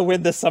I gotta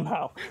win this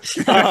somehow.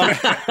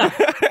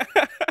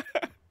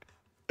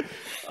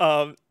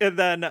 And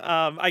then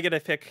I get to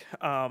pick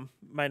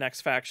my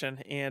next faction,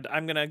 and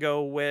I'm gonna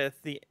go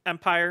with the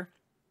Empire.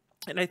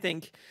 And I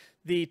think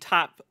the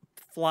top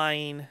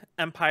flying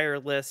Empire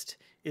list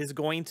is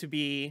going to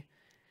be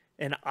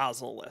an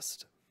Ozzel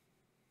list.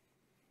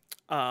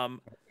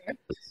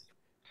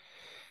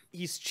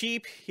 He's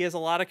cheap. He has a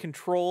lot of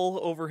control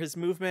over his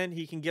movement.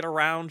 He can get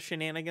around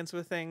shenanigans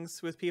with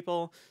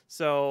people.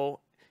 So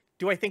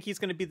do I think he's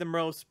going to be the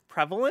most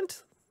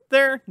prevalent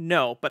there?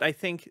 No, but I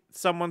think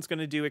someone's going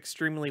to do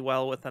extremely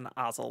well with an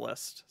Ozzel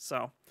list.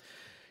 So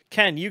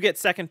Ken, you get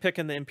second pick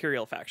in the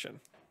Imperial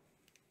faction.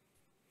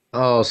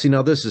 Oh, see,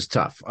 now this is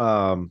tough.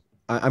 I'm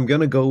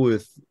going to go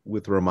with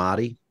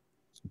Ramadi,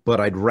 but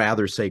I'd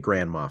rather say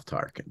Grand Moff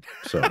Tarkin.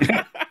 So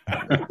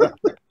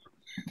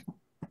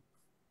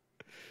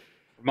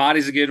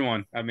Ramadi's a good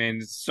one. I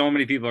mean, so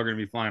many people are going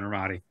to be flying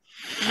Ramadi.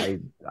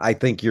 I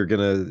think you're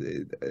gonna.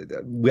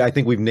 I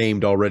think we've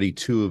named already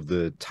two of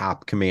the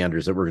top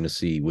commanders that we're going to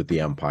see with the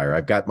Empire.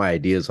 I've got my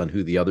ideas on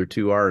who the other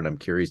two are, and I'm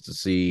curious to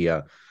see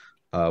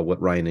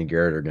what Ryan and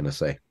Garrett are going to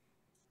say.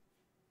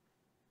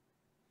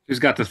 Who's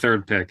got the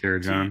third pick here,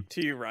 John?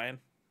 To you, Ryan.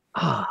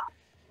 Ah,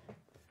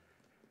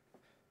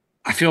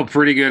 I feel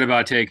pretty good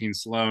about taking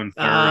Sloan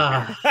third.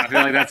 I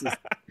feel like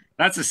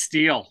that's a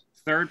steal.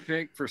 Third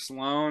pick for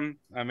Sloan.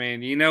 I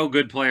mean,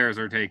 good players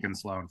are taking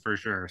Sloan for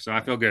sure. So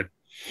I feel good.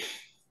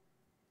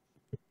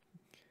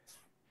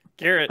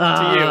 Garrett,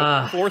 to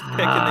you. Fourth pick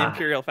in the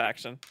Imperial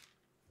faction.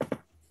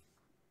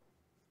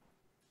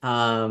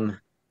 My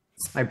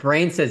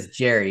brain says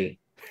Jerry,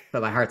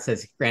 but my heart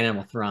says Grand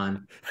Admiral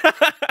Thrawn.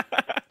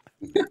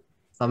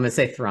 So I'm gonna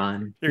say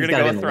Thrawn. You're gonna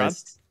go with Thrawn?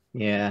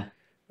 Yeah.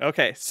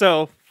 Okay,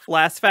 so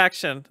last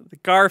faction, the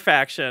Gar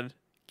faction.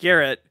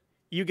 Garrett,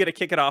 you get to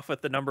kick it off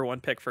with the number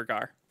 1 pick for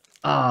Gar.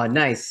 Oh,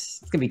 nice.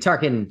 It's gonna be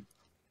Tarkin.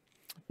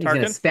 He's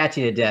gonna spat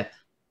you to death.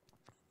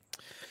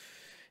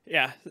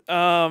 Yeah.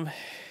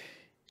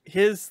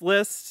 His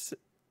lists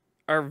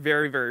are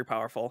very, very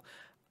powerful.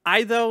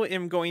 I, though,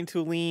 am going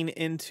to lean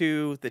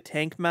into the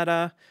tank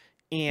meta,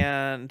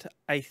 and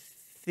I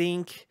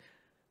think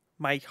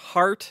my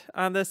heart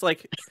on this,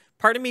 like,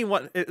 part of me,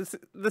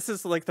 this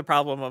is like the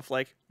problem of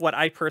like what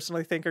I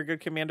personally think are good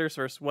commanders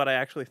versus what I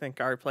actually think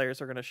Guard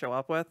players are going to show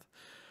up with.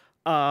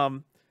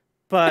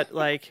 But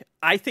like,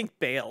 I think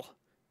Bale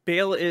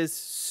is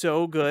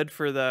so good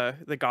for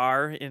the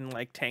Gar in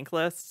like tank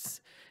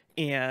lists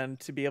and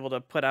to be able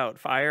to put out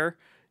fire.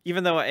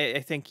 Even though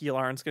I think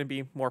Yularen's going to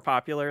be more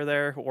popular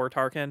there, or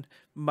Tarkin,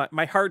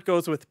 my heart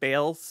goes with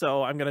Bale,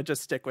 so I'm going to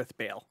just stick with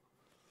Bale.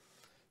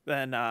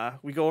 Then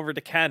we go over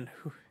to Ken.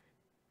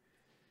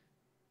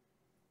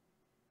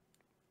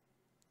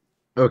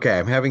 Okay,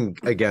 I'm having,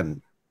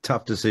 again,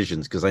 tough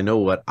decisions because I know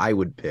what I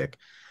would pick.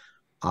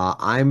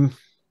 I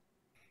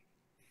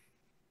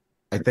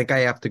think I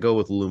have to go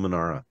with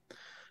Luminara.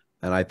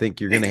 And I think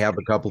you're going to have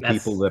a couple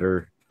people that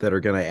are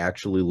going to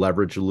actually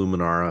leverage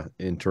Luminara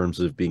in terms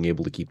of being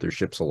able to keep their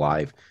ships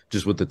alive,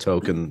 just with the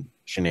token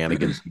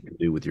shenanigans you can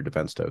do with your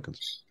defense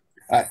tokens.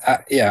 I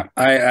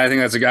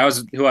think that's who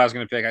I was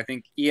going to pick. I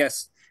think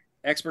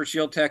Expert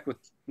Shield Tech with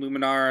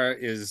Luminara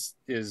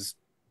is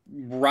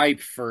ripe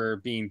for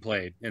being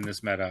played in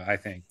this meta, I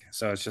think.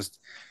 So it's just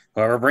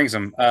whoever brings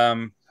them.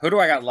 Who do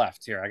I got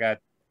left here? I got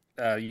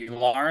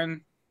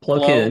Yularen,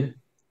 Plo Koon,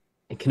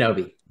 and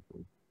Kenobi.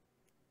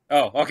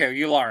 Oh, okay,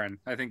 Yularen.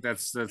 I think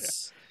that's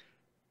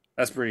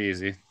pretty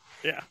easy.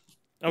 Yeah.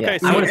 Okay. Yeah.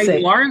 So I would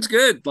say Yularen's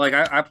good. Like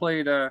I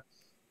played a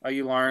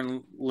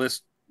Yularen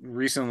list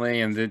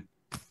recently, and they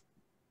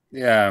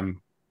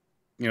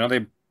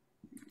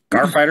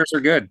Gar fighters are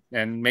good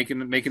and making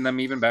them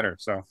even better.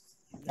 So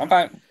I'm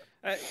fine.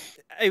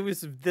 I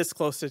was this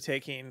close to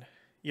taking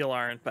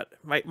Yularen, but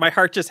my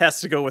heart just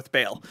has to go with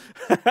Bale.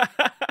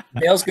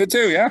 Bale's good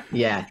too. Yeah.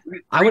 Yeah.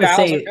 I would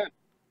say.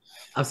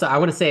 I'm sorry. I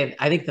want to say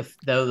I think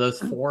those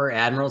 4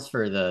 admirals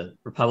for the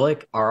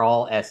Republic are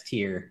all S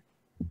tier,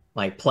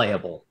 like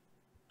playable.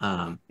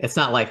 It's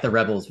not like the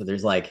Rebels where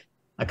there's like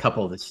a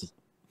couple that's just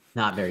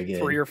not very good.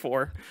 3 or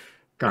 4.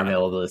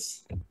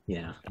 Garmilibus,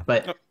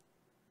 but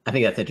I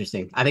think that's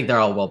interesting. I think they're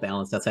all well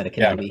balanced outside of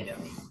Kenobi.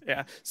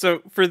 Yeah. So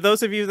for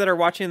those of you that are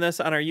watching this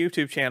on our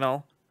YouTube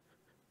channel,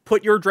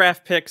 put your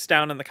draft picks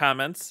down in the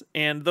comments.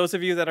 And those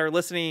of you that are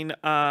listening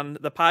on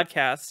the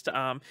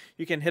podcast,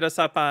 you can hit us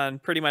up on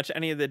pretty much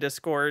any of the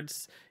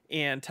Discords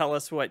and tell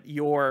us what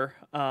your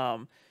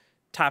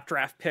top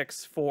draft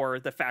picks for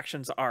the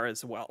factions are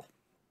as well.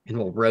 And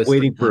we'll roast.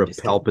 Waiting for a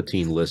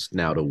Palpatine list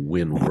now to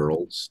win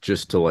Worlds,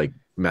 just to like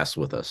mess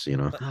with us,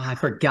 Oh, I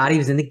forgot he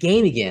was in the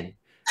game again.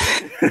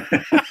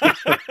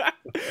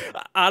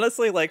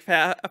 Honestly, like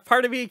a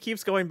part of me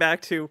keeps going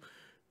back to,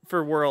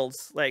 for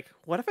Worlds, like,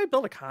 what if I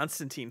build a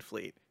Constantine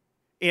fleet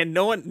and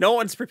no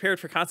one's prepared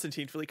for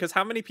Constantine fleet? Because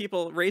how many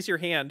people, raise your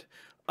hand,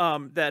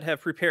 that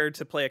have prepared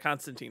to play a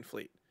Constantine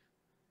fleet?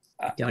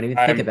 Don't even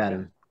think about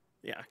him.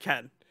 Yeah,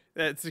 Ken.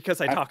 It's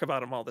because I talk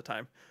about him all the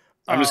time.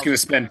 I'm just going to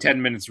spend 10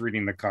 minutes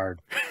reading the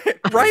card.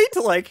 Right?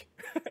 Like,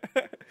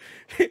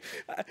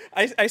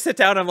 I sit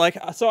down, I'm like,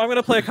 so I'm going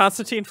to play a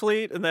Constantine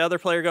fleet, and the other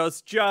player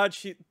goes,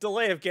 Judge,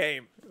 delay of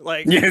game.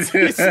 Like, he's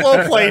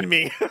slow playing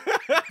me.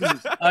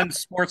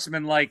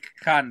 Unsportsmanlike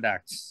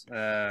conduct.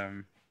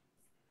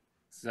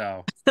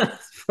 So.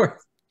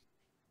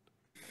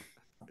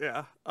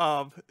 Yeah.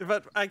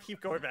 But I keep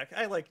going back.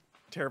 I like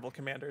terrible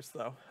commanders,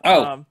 though.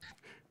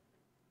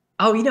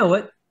 Oh, you know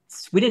what?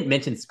 We didn't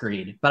mention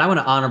Screed, but I want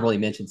to honorably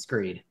mention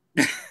Screed.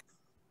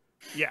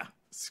 Yeah.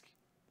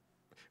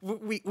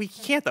 We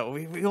can't, though.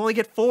 We only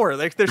get 4.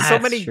 Like, there's so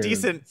many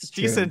decent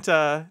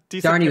Darn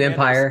you, commanders.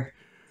 Empire.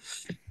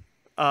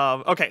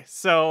 Okay,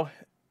 so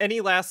any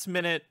last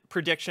minute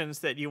predictions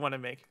that you want to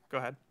make? Go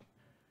ahead.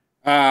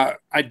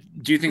 I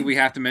do think we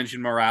have to mention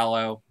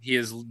Moralo. He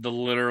is the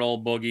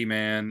literal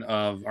boogeyman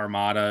of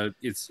Armada.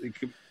 It's a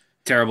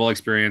terrible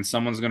experience.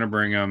 Someone's going to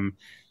bring him,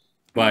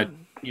 but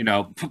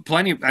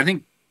plenty. I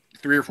think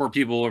 3 or 4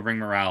 people will bring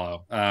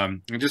Moralo.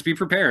 And just be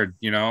prepared,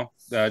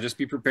 just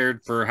be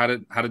prepared for how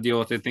to deal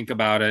with it. Think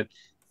about it.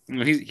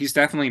 He's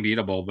definitely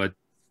beatable, but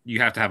you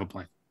have to have a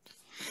plan.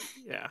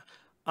 Yeah.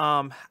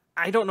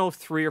 I don't know if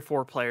 3 or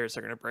 4 players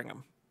are going to bring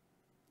him.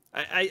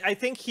 I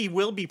think he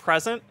will be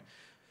present,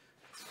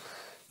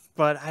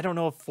 but I don't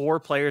know if 4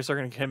 players are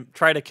going to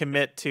try to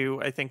commit to,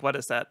 I think, what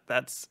is that?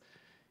 That's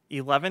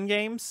 11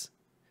 games.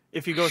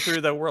 If you go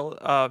through the world,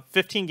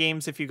 15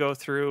 games, if you go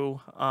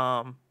through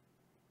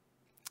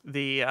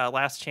the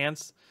last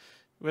chance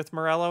with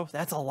Morello,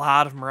 that's a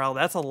lot of Morello.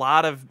 That's a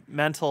lot of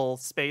mental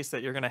space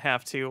that you're going to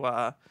have to.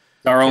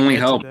 Our only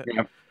hope.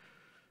 Yep.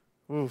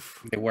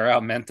 Oof. They wear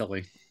out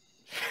mentally.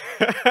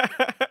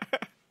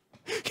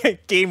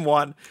 Game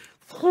 1.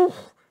 Whew,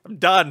 I'm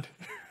done.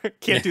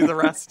 Can't do the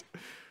rest.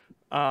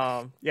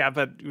 Yeah,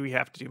 but we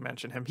have to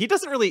mention him. He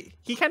doesn't really.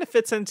 He kind of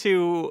fits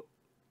into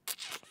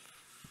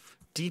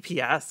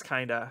DPS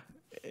kind of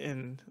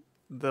in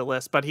the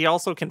list, but he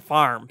also can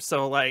farm.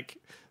 So like,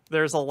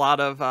 there's a lot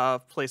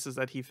of places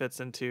that he fits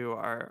into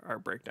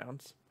our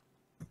breakdowns.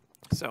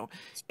 So,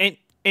 and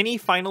any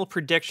final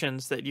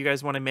predictions that you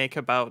guys want to make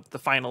about the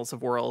finals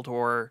of World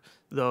or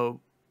the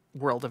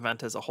World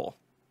event as a whole?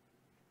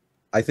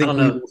 I think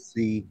we will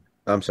see.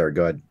 I'm sorry,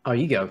 go ahead. Oh,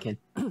 you go, Ken.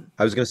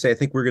 I was going to say, I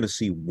think we're going to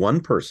see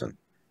one person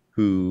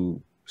who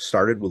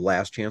started with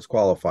last chance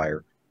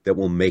qualifier that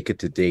will make it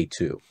to day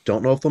 2.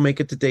 Don't know if they'll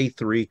make it to day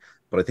 3,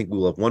 but I think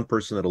we'll have one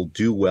person that'll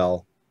do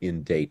well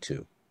in day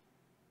 2.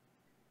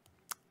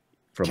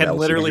 Ken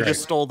literally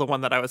just stole the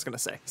one that I was going to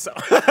say. So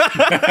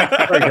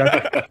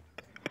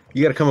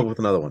you got to come up with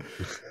another one.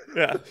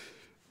 Yeah.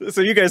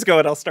 So you guys go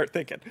and I'll start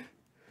thinking.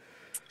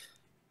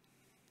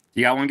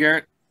 You got one,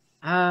 Garrett?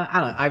 I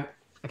don't know.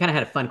 I kind of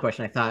had a fun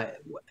question. I thought,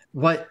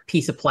 what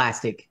piece of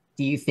plastic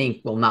do you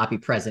think will not be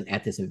present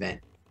at this event?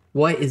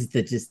 What is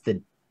just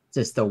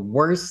the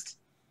worst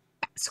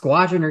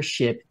squadron or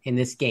ship in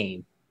this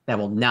game that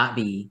will not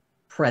be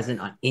present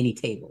on any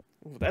table?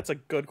 Ooh, that's a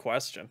good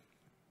question.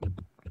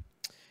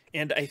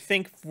 And I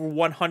think for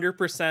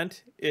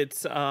 100%,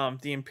 it's the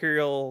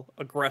Imperial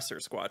Aggressor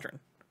Squadron.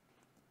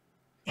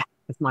 Yeah,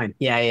 that's mine.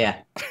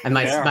 Yeah. And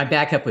my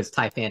backup was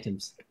TIE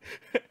Phantoms.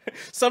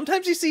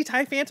 Sometimes you see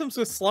TIE Phantoms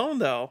with Sloan,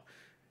 though.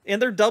 And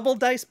they're double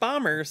dice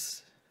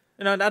bombers.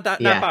 No, not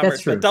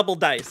bombers, but double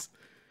dice.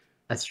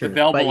 That's true. The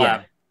Belbalab.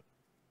 Yeah.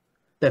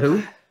 The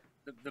who?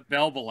 The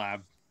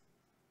Belbalab.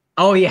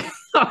 Oh, yeah.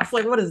 I was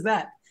like, what is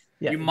that?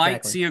 Yeah, you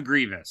might see a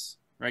Grievous,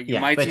 right? You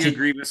might see a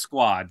Grievous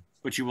squad,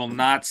 but you will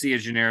not see a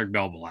generic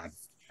Belbalab.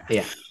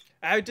 Yeah.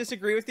 I would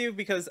disagree with you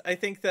because I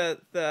think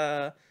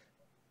that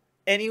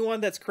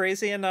anyone that's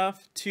crazy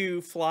enough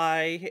to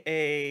fly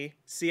a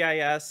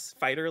CIS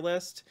fighter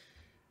list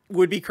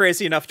would be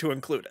crazy enough to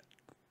include it.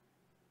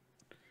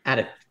 Out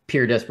of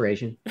pure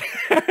desperation.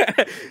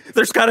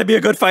 There's got to be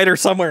a good fighter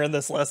somewhere in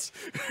this list.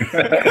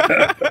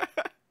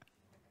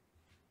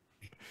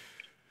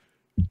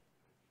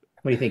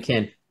 What do you think,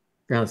 Ken?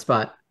 You're on the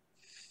spot.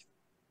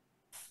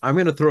 I'm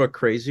going to throw a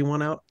crazy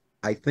one out.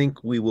 I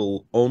think we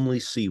will only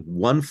see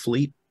one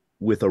fleet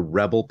with a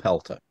Rebel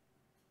Pelta.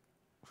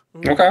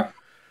 Okay.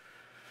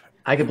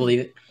 I could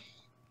believe it.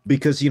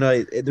 Because,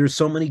 there's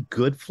so many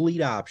good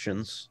fleet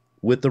options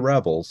with the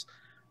Rebels.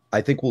 I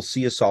think we'll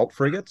see assault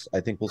frigates.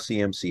 I think we'll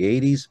see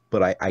MC-80s,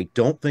 but I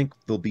don't think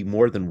there'll be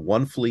more than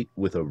one fleet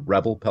with a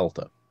Rebel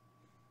Pelta.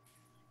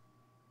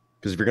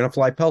 Because if you're going to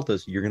fly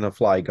Peltas, you're going to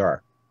fly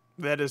Gar.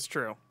 That is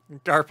true.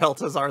 Gar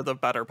Peltas are the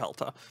better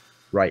Pelta.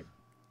 Right.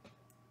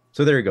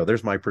 So there you go.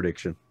 There's my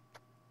prediction.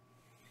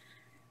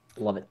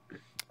 Love it.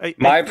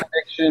 My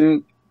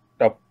prediction...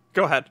 Oh.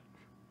 Go ahead.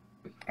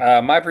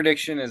 My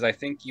prediction is I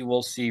think you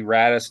will see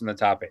Radis in the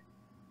top 8.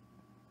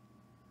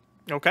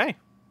 Okay.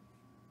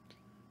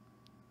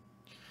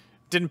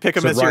 Didn't pick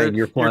him as Ryan,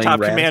 your top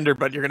commander,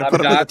 but you're going to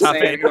put him in the top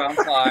 8. I'm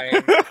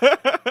flying.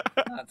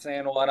 Not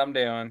saying what I'm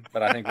doing,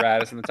 but I think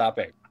Radis in the top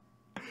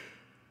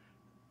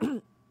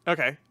 8.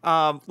 Okay.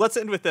 Let's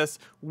end with this.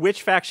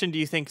 Which faction do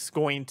you think is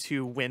going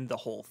to win the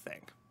whole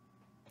thing?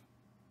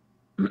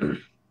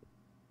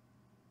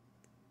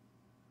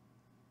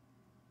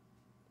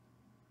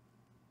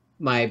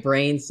 My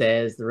brain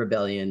says the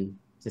Rebellion,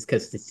 just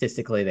because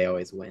statistically they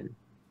always win.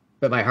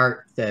 But my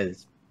heart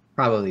says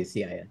probably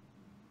CIA.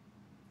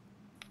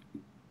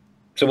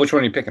 So which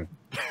one are you picking?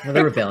 Well,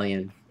 the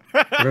Rebellion.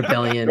 The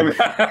Rebellion.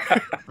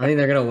 I think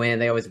they're going to win.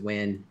 They always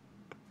win.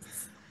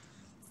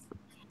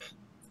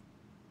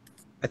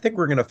 I think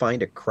we're going to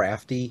find a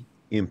crafty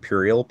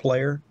Imperial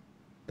player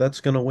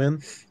that's going to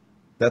win.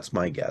 That's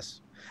my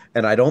guess.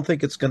 And I don't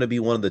think it's going to be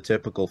one of the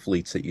typical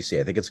fleets that you see.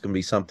 I think it's going to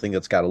be something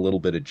that's got a little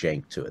bit of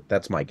jank to it.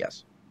 That's my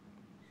guess.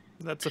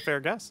 That's a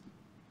fair guess.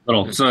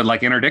 So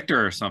like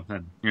Interdictor or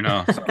something,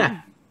 So,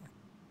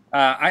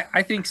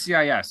 I think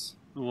CIS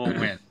will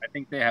win. I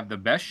think they have the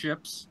best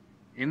ships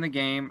in the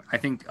game. I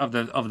think of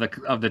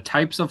the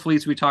types of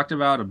fleets we talked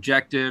about,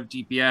 objective,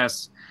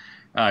 DPS,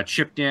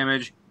 chip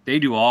damage, they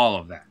do all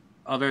of that.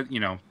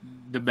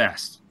 The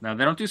best. Now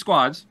they don't do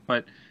squads,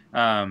 but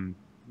they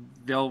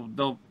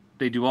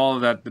do all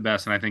of that the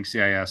best, and I think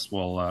CIS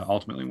will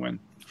ultimately win.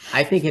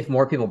 I think if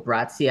more people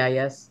brought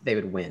CIS, they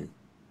would win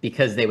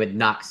because they would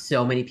knock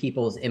so many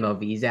people's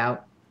MOVs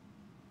out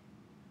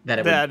that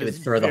it would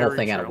throw the whole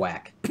thing out of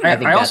whack. I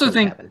think that's what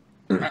would happen.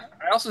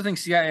 I also think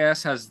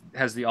CIS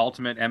has the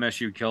ultimate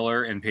MSU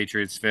killer in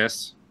Patriots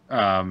Fist,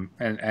 and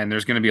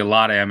there's going to be a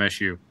lot of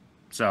MSU,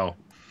 so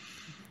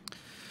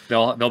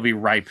they'll be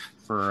ripe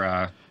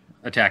for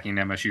attacking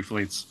MSU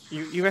fleets.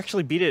 You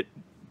actually beat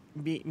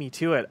me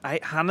to it. I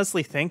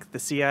honestly think the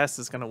CIS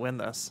is going to win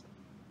this,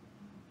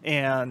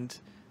 and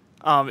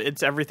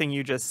it's everything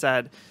you just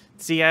said.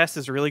 CIS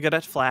is really good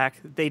at flak.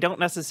 They don't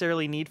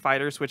necessarily need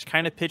fighters, which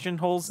kind of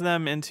pigeonholes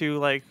them into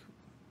like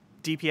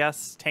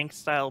DPS tank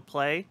style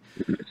play.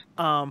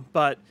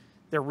 But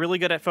they're really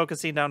good at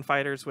focusing down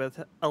fighters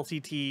with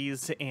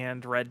LTTs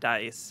and red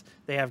dice.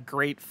 They have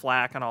great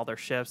flak on all their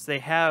ships. They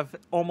have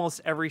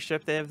almost every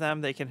ship they have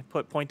them. They can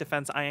put point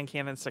defense ion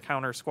cannons to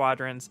counter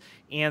squadrons.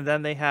 And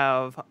then they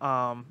have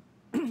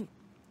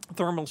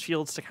thermal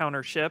shields to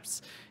counter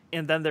ships.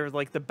 And then they're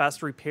like the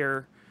best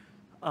repair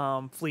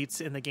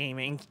fleets in the game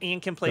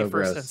and can play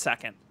first and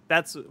second.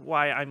 That's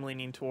why I'm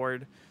leaning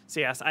toward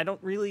CS. I don't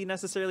really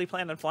necessarily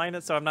plan on flying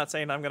it, so I'm not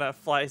saying I'm going to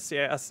fly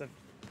CS and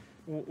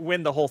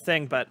win the whole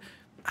thing, but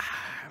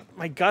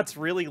my gut's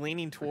really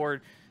leaning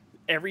toward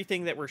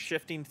everything that we're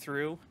shifting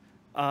through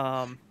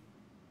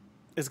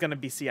is going to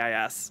be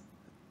CIS.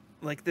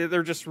 Like,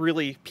 they're just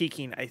really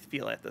peaking, I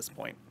feel, at this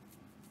point.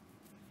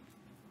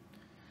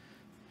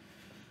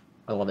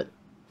 I love it.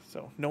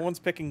 So, no one's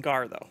picking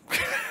Gar, though.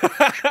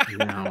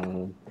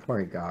 No,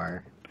 poor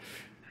Gar.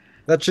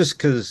 That's just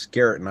because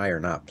Garrett and I are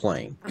not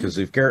playing. Because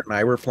if Garrett and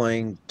I were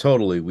playing,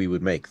 totally, we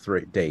would make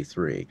day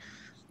 3.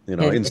 You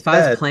know, if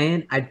I was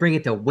playing, I'd bring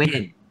it to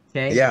win.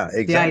 Okay. Yeah,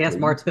 exactly. CIS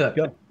Martuk.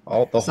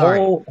 The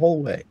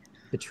whole way.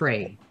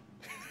 Betray.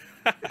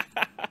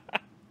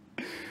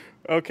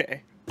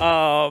 Okay.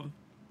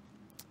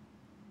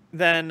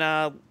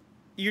 Then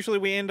usually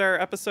we end our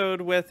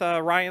episode with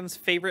Ryan's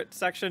favorite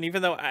section,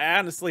 even though I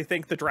honestly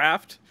think the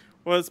draft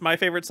was my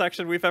favorite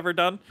section we've ever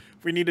done.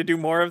 We need to do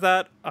more of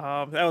that.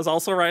 That was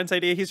also Ryan's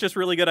idea. He's just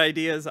really good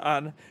ideas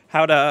on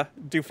how to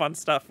do fun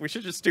stuff. We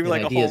should just do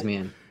like ideas, a whole...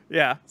 man.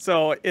 Yeah.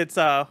 So it's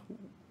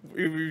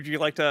would you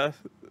like to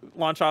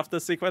launch off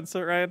this sequence,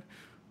 Ryan?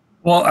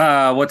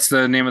 Well, what's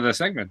the name of the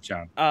segment,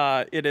 John?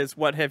 It is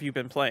What Have You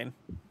Been Playing?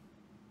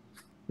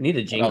 We need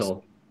a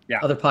jingle. Yeah.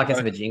 Other podcasts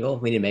have a jingle.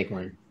 We need to make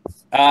one.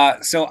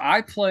 So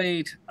I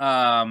played.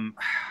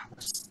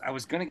 I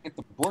was gonna get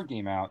the board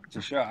game out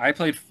to show. I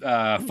played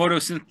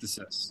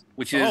Photosynthesis,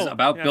 which is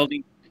about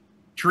building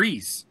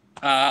trees,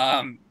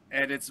 and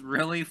it's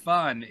really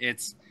fun.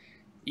 It's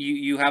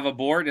you have a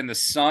board and the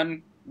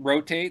sun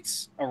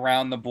rotates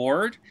around the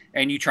board,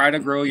 and you try to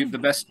grow the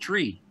best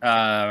tree,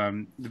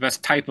 the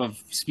best type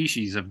of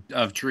species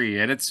of tree.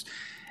 And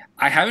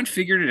I haven't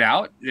figured it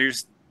out.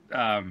 There's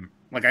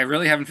I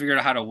really haven't figured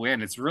out how to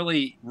win. It's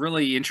really,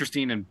 really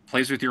interesting and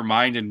plays with your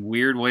mind in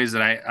weird ways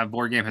that a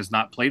board game has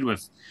not played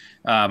with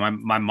my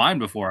mind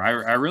before.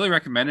 I really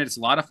recommend it. It's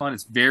a lot of fun.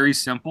 It's very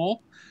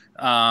simple.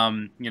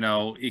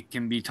 It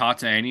can be taught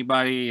to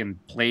anybody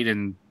and played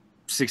in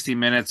 60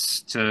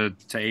 minutes to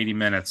 80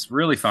 minutes.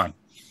 Really fun.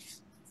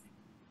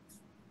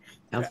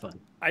 Sounds fun.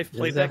 I've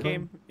played that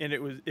game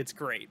and it's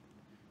great.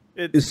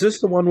 Is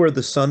this the one where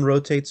the sun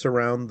rotates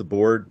around the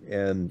board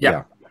and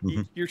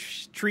your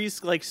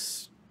trees like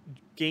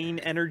gain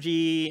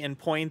energy and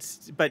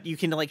points, but you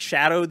can like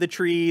shadow the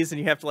trees and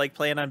you have to like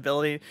plan on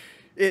building.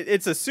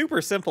 It's a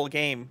super simple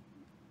game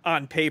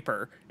on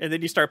paper, and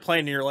then you start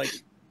playing and you're like,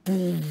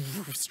 boom,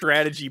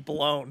 strategy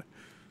blown.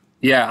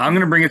 Yeah, I'm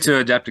gonna bring it to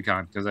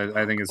Adepticon because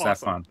I think it's awesome. That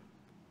fun.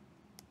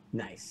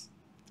 Nice.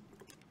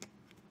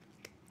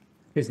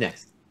 Who's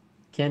next?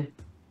 Ken,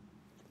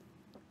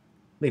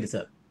 lead us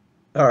up.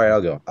 All right,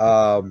 I'll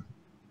go.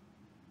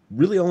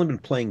 Really only been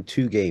playing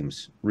 2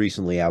 games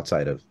recently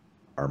outside of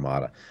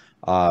Armada.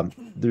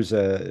 It's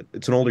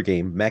an older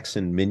game, Mechs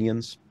and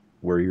Minions,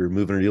 where you're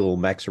moving your little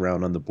mechs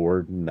around on the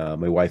board, and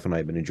my wife and I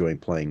have been enjoying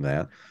playing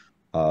that.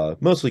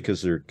 Mostly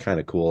because they're kind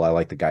of cool. I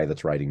like the guy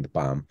that's riding the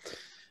bomb.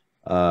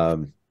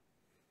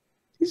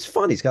 He's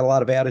fun. He's got a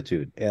lot of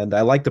attitude, and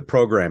I like the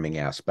programming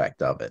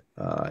aspect of it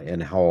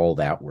and how all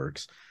that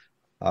works.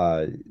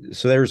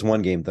 So there's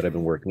one game that I've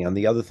been working on.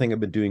 The other thing I've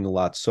been doing a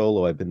lot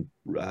solo, I've been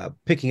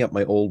picking up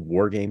my old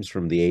war games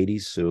from the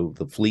 80s, so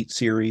the Fleet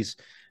series,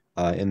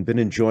 and been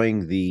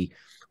enjoying the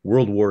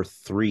World War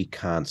III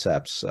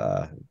concepts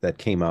that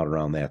came out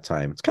around that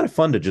time. It's kind of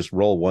fun to just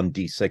roll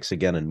 1d6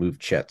 again and move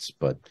chits,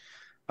 but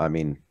I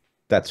mean,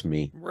 that's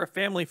me. We're a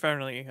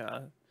family-friendly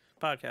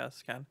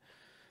podcast, Ken.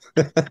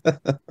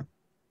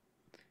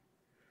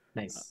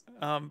 Nice.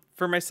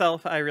 For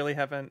myself, I really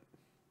haven't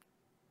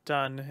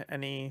done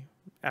any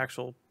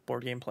actual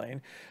board game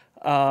playing.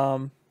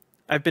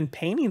 I've been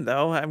painting,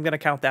 though. I'm going to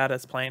count that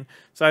as playing.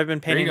 So I've been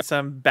painting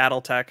some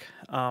BattleTech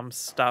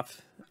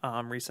stuff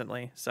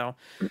recently. So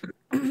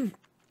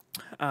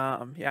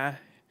yeah,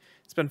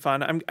 it's been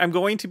fun. I'm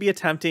going to be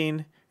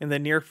attempting in the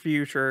near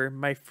future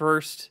my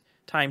first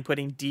time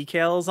putting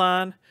decals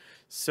on.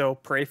 So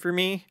pray for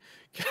me,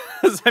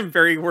 because I'm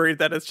very worried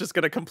that it's just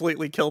going to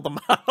completely kill the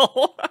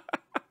model.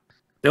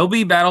 There'll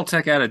be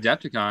BattleTech at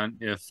Adepticon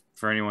if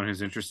for anyone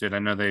who's interested. I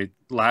know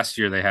last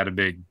year they had a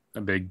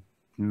big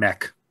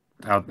mech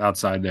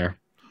outside there.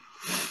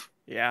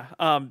 Yeah.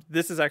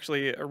 This is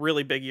actually a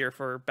really big year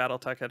for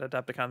BattleTech at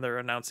Adepticon. They're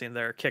announcing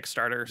their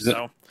Kickstarter,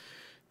 so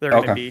they're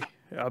going to be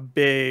a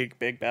big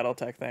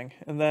BattleTech thing.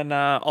 And then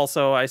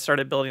also I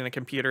started building a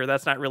computer.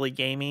 That's not really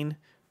gaming,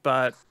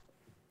 but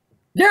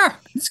yeah,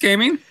 it's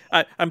gaming.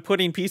 I'm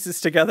putting pieces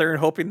together and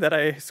hoping that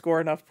I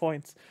score enough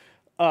points.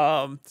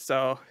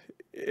 So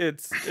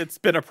it's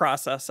been a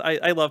process.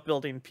 I love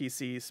building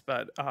PCs,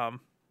 but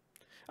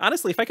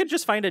honestly, if I could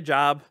just find a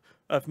job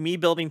of me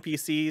building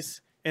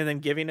PCs and then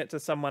giving it to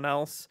someone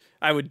else,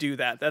 I would do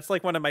that. That's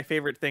like one of my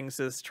favorite things,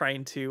 is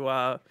trying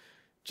to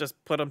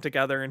just put them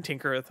together and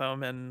tinker with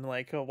them, and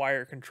like a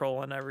wire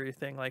control and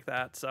everything like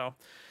that. So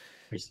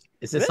is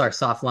this our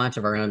soft launch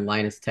of our own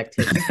Linus Tech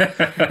Tips?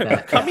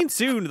 Coming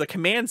soon, the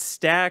command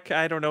stack,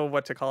 I don't know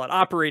what to call it,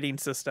 operating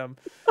system.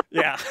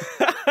 Yeah.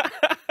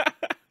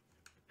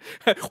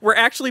 We're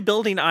actually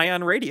building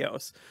ion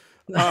radios.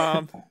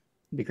 It'd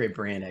be a great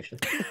brand, actually.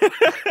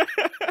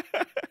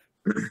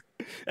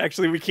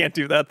 Actually, we can't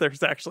do that.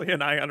 There's actually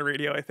an ion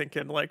radio, I think,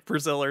 in like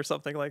Brazil or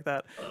something like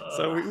that.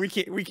 So we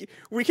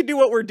can do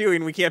what we're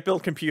doing. We can't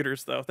build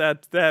computers though.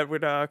 That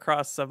would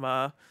cross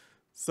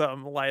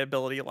some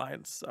liability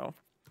lines. So,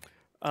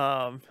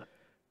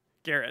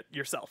 Garrett,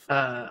 yourself.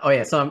 Oh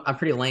yeah, so I'm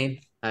pretty lame.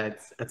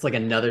 It's like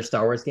another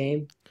Star Wars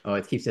game. Oh,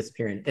 it keeps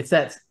disappearing. It's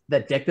that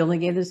deck building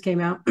game that just came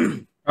out.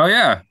 Oh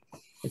yeah.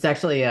 It's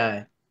actually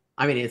I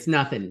mean, it's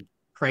nothing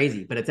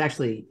crazy, but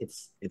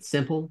it's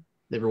simple.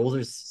 The rules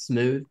are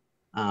smooth.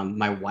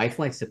 My wife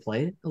likes to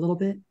play it a little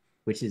bit,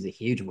 which is a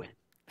huge win.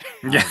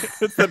 Yeah,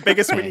 it's the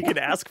biggest win you could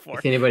ask for.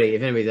 If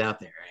anybody's out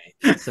there,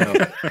 right? So,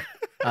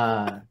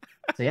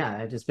 so yeah,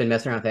 I've just been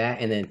messing around with that,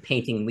 and then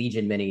painting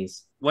Legion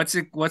minis. What's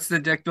the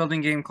deck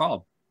building game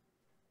called?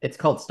 It's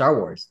called Star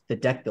Wars, the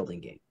deck building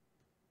game.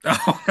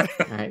 Oh, all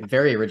right,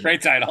 very original.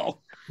 Great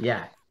title.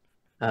 Yeah,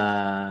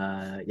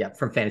 yeah,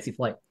 from Fantasy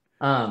Flight.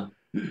 Yeah,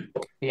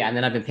 and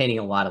then I've been painting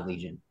a lot of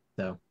Legion.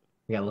 So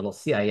we got a little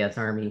CIS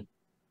army,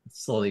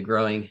 it's slowly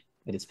growing.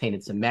 I just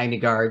painted some Magna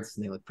Guards,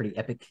 and they look pretty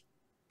epic.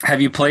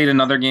 Have you played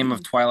another game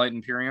of Twilight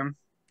Imperium?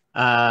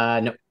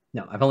 No.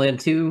 I've only done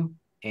 2,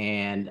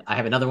 and I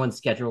have another one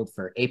scheduled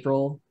for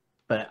April.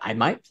 But I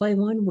might play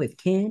one with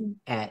Ken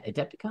at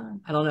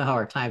Adepticon. I don't know how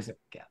our times work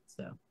out.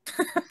 So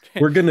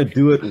we're gonna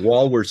do it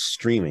while we're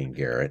streaming,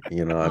 Garrett.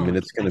 You know, I mean,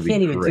 it's gonna be. I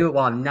can't even do it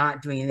while I'm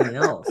not doing anything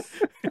else.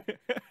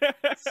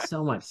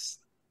 So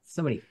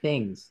many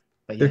things.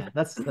 But yeah,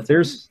 that's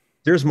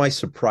there's my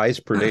surprise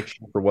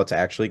prediction for what's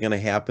actually going to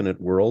happen at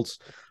Worlds.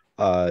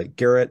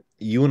 Garrett,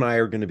 you and I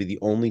are going to be the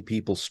only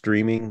people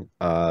streaming,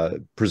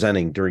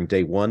 presenting during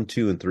day 1,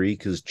 2, and 3,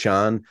 because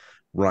John,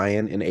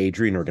 Ryan, and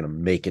Adrian are going to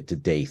make it to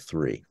day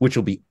 3, which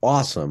will be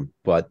awesome.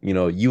 But you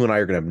know, you and I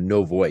are going to have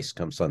no voice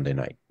come Sunday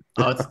night.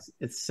 Oh,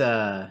 it's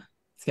gonna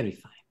be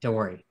fine. Don't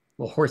worry.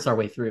 We'll horse our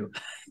way through.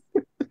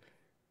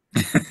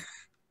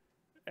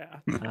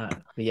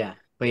 Yeah.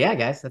 But yeah,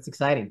 guys, that's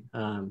exciting.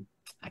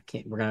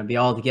 We're gonna be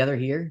all together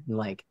here in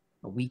like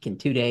a week and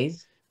 2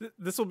 days.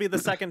 This will be the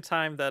second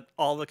time that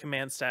all the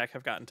command stack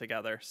have gotten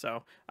together.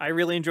 So I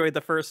really enjoyed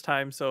the first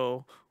time.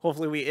 So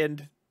hopefully we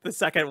end the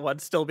second one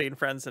still being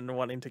friends and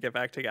wanting to get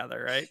back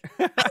together, right?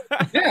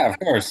 Yeah, of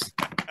course.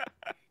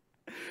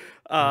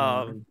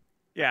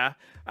 Yeah,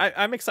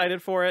 I'm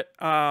excited for it.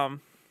 We're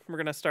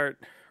gonna start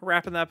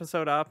wrapping the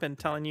episode up and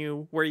telling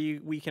you where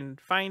we can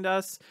find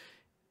us.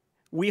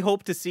 We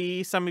hope to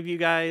see some of you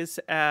guys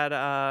at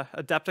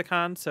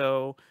Adepticon,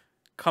 so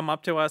come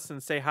up to us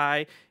and say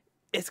hi.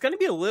 It's going to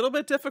be a little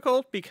bit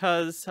difficult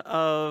because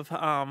of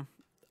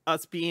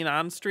us being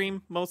on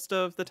stream most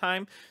of the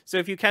time. So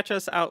if you catch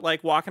us out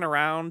like walking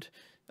around,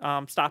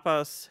 stop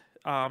us,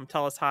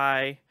 tell us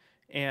hi,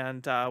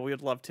 and we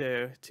would love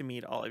to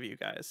meet all of you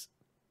guys.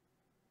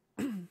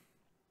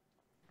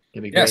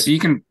 Yeah, so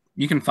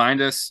you can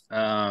find us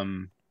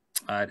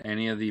at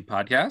any of the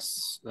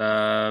podcasts,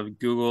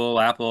 Google,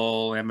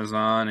 Apple,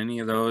 Amazon, any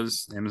of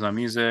those, Amazon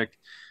Music.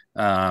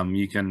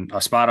 You can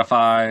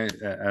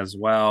Spotify as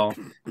well,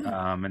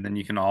 and then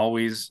you can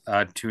always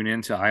tune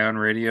into Ion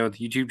Radio, the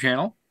YouTube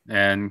channel,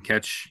 and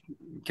catch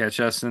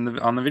us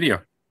on the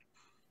video.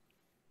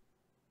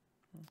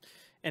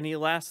 Any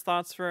last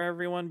thoughts for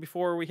everyone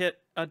before we hit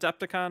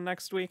Adepticon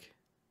next week?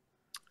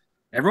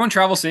 Everyone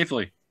travel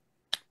safely.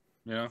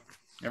 You know,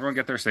 everyone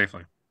get there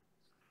safely.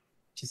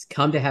 Just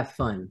come to have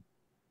fun.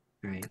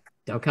 All right.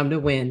 Don't come to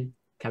win.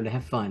 Come to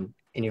have fun,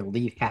 and you'll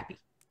leave happy.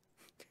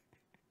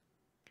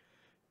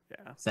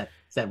 Yeah. Does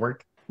that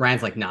work?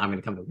 Ryan's like, no, I'm going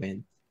to come to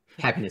win.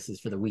 Happiness is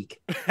for the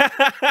weak.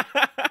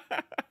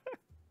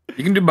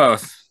 You can do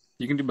both.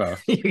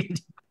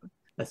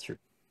 That's true.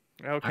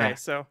 Okay, right.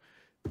 So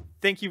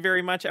thank you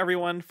very much,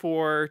 everyone,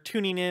 for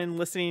tuning in,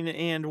 listening,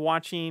 and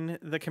watching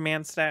the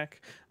Command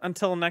Stack.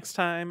 Until next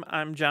time,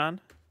 I'm John.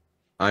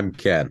 I'm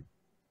Ken.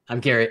 I'm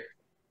Garrett.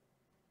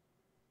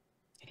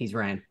 He's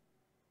Ryan.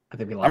 I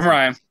think we lost I'm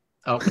Ryan.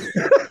 Oh.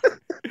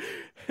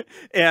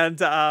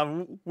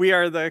 And we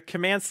are the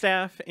command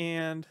staff,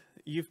 and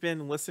you've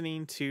been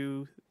listening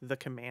to the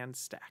Command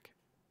Stack.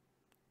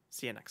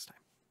 See you next time.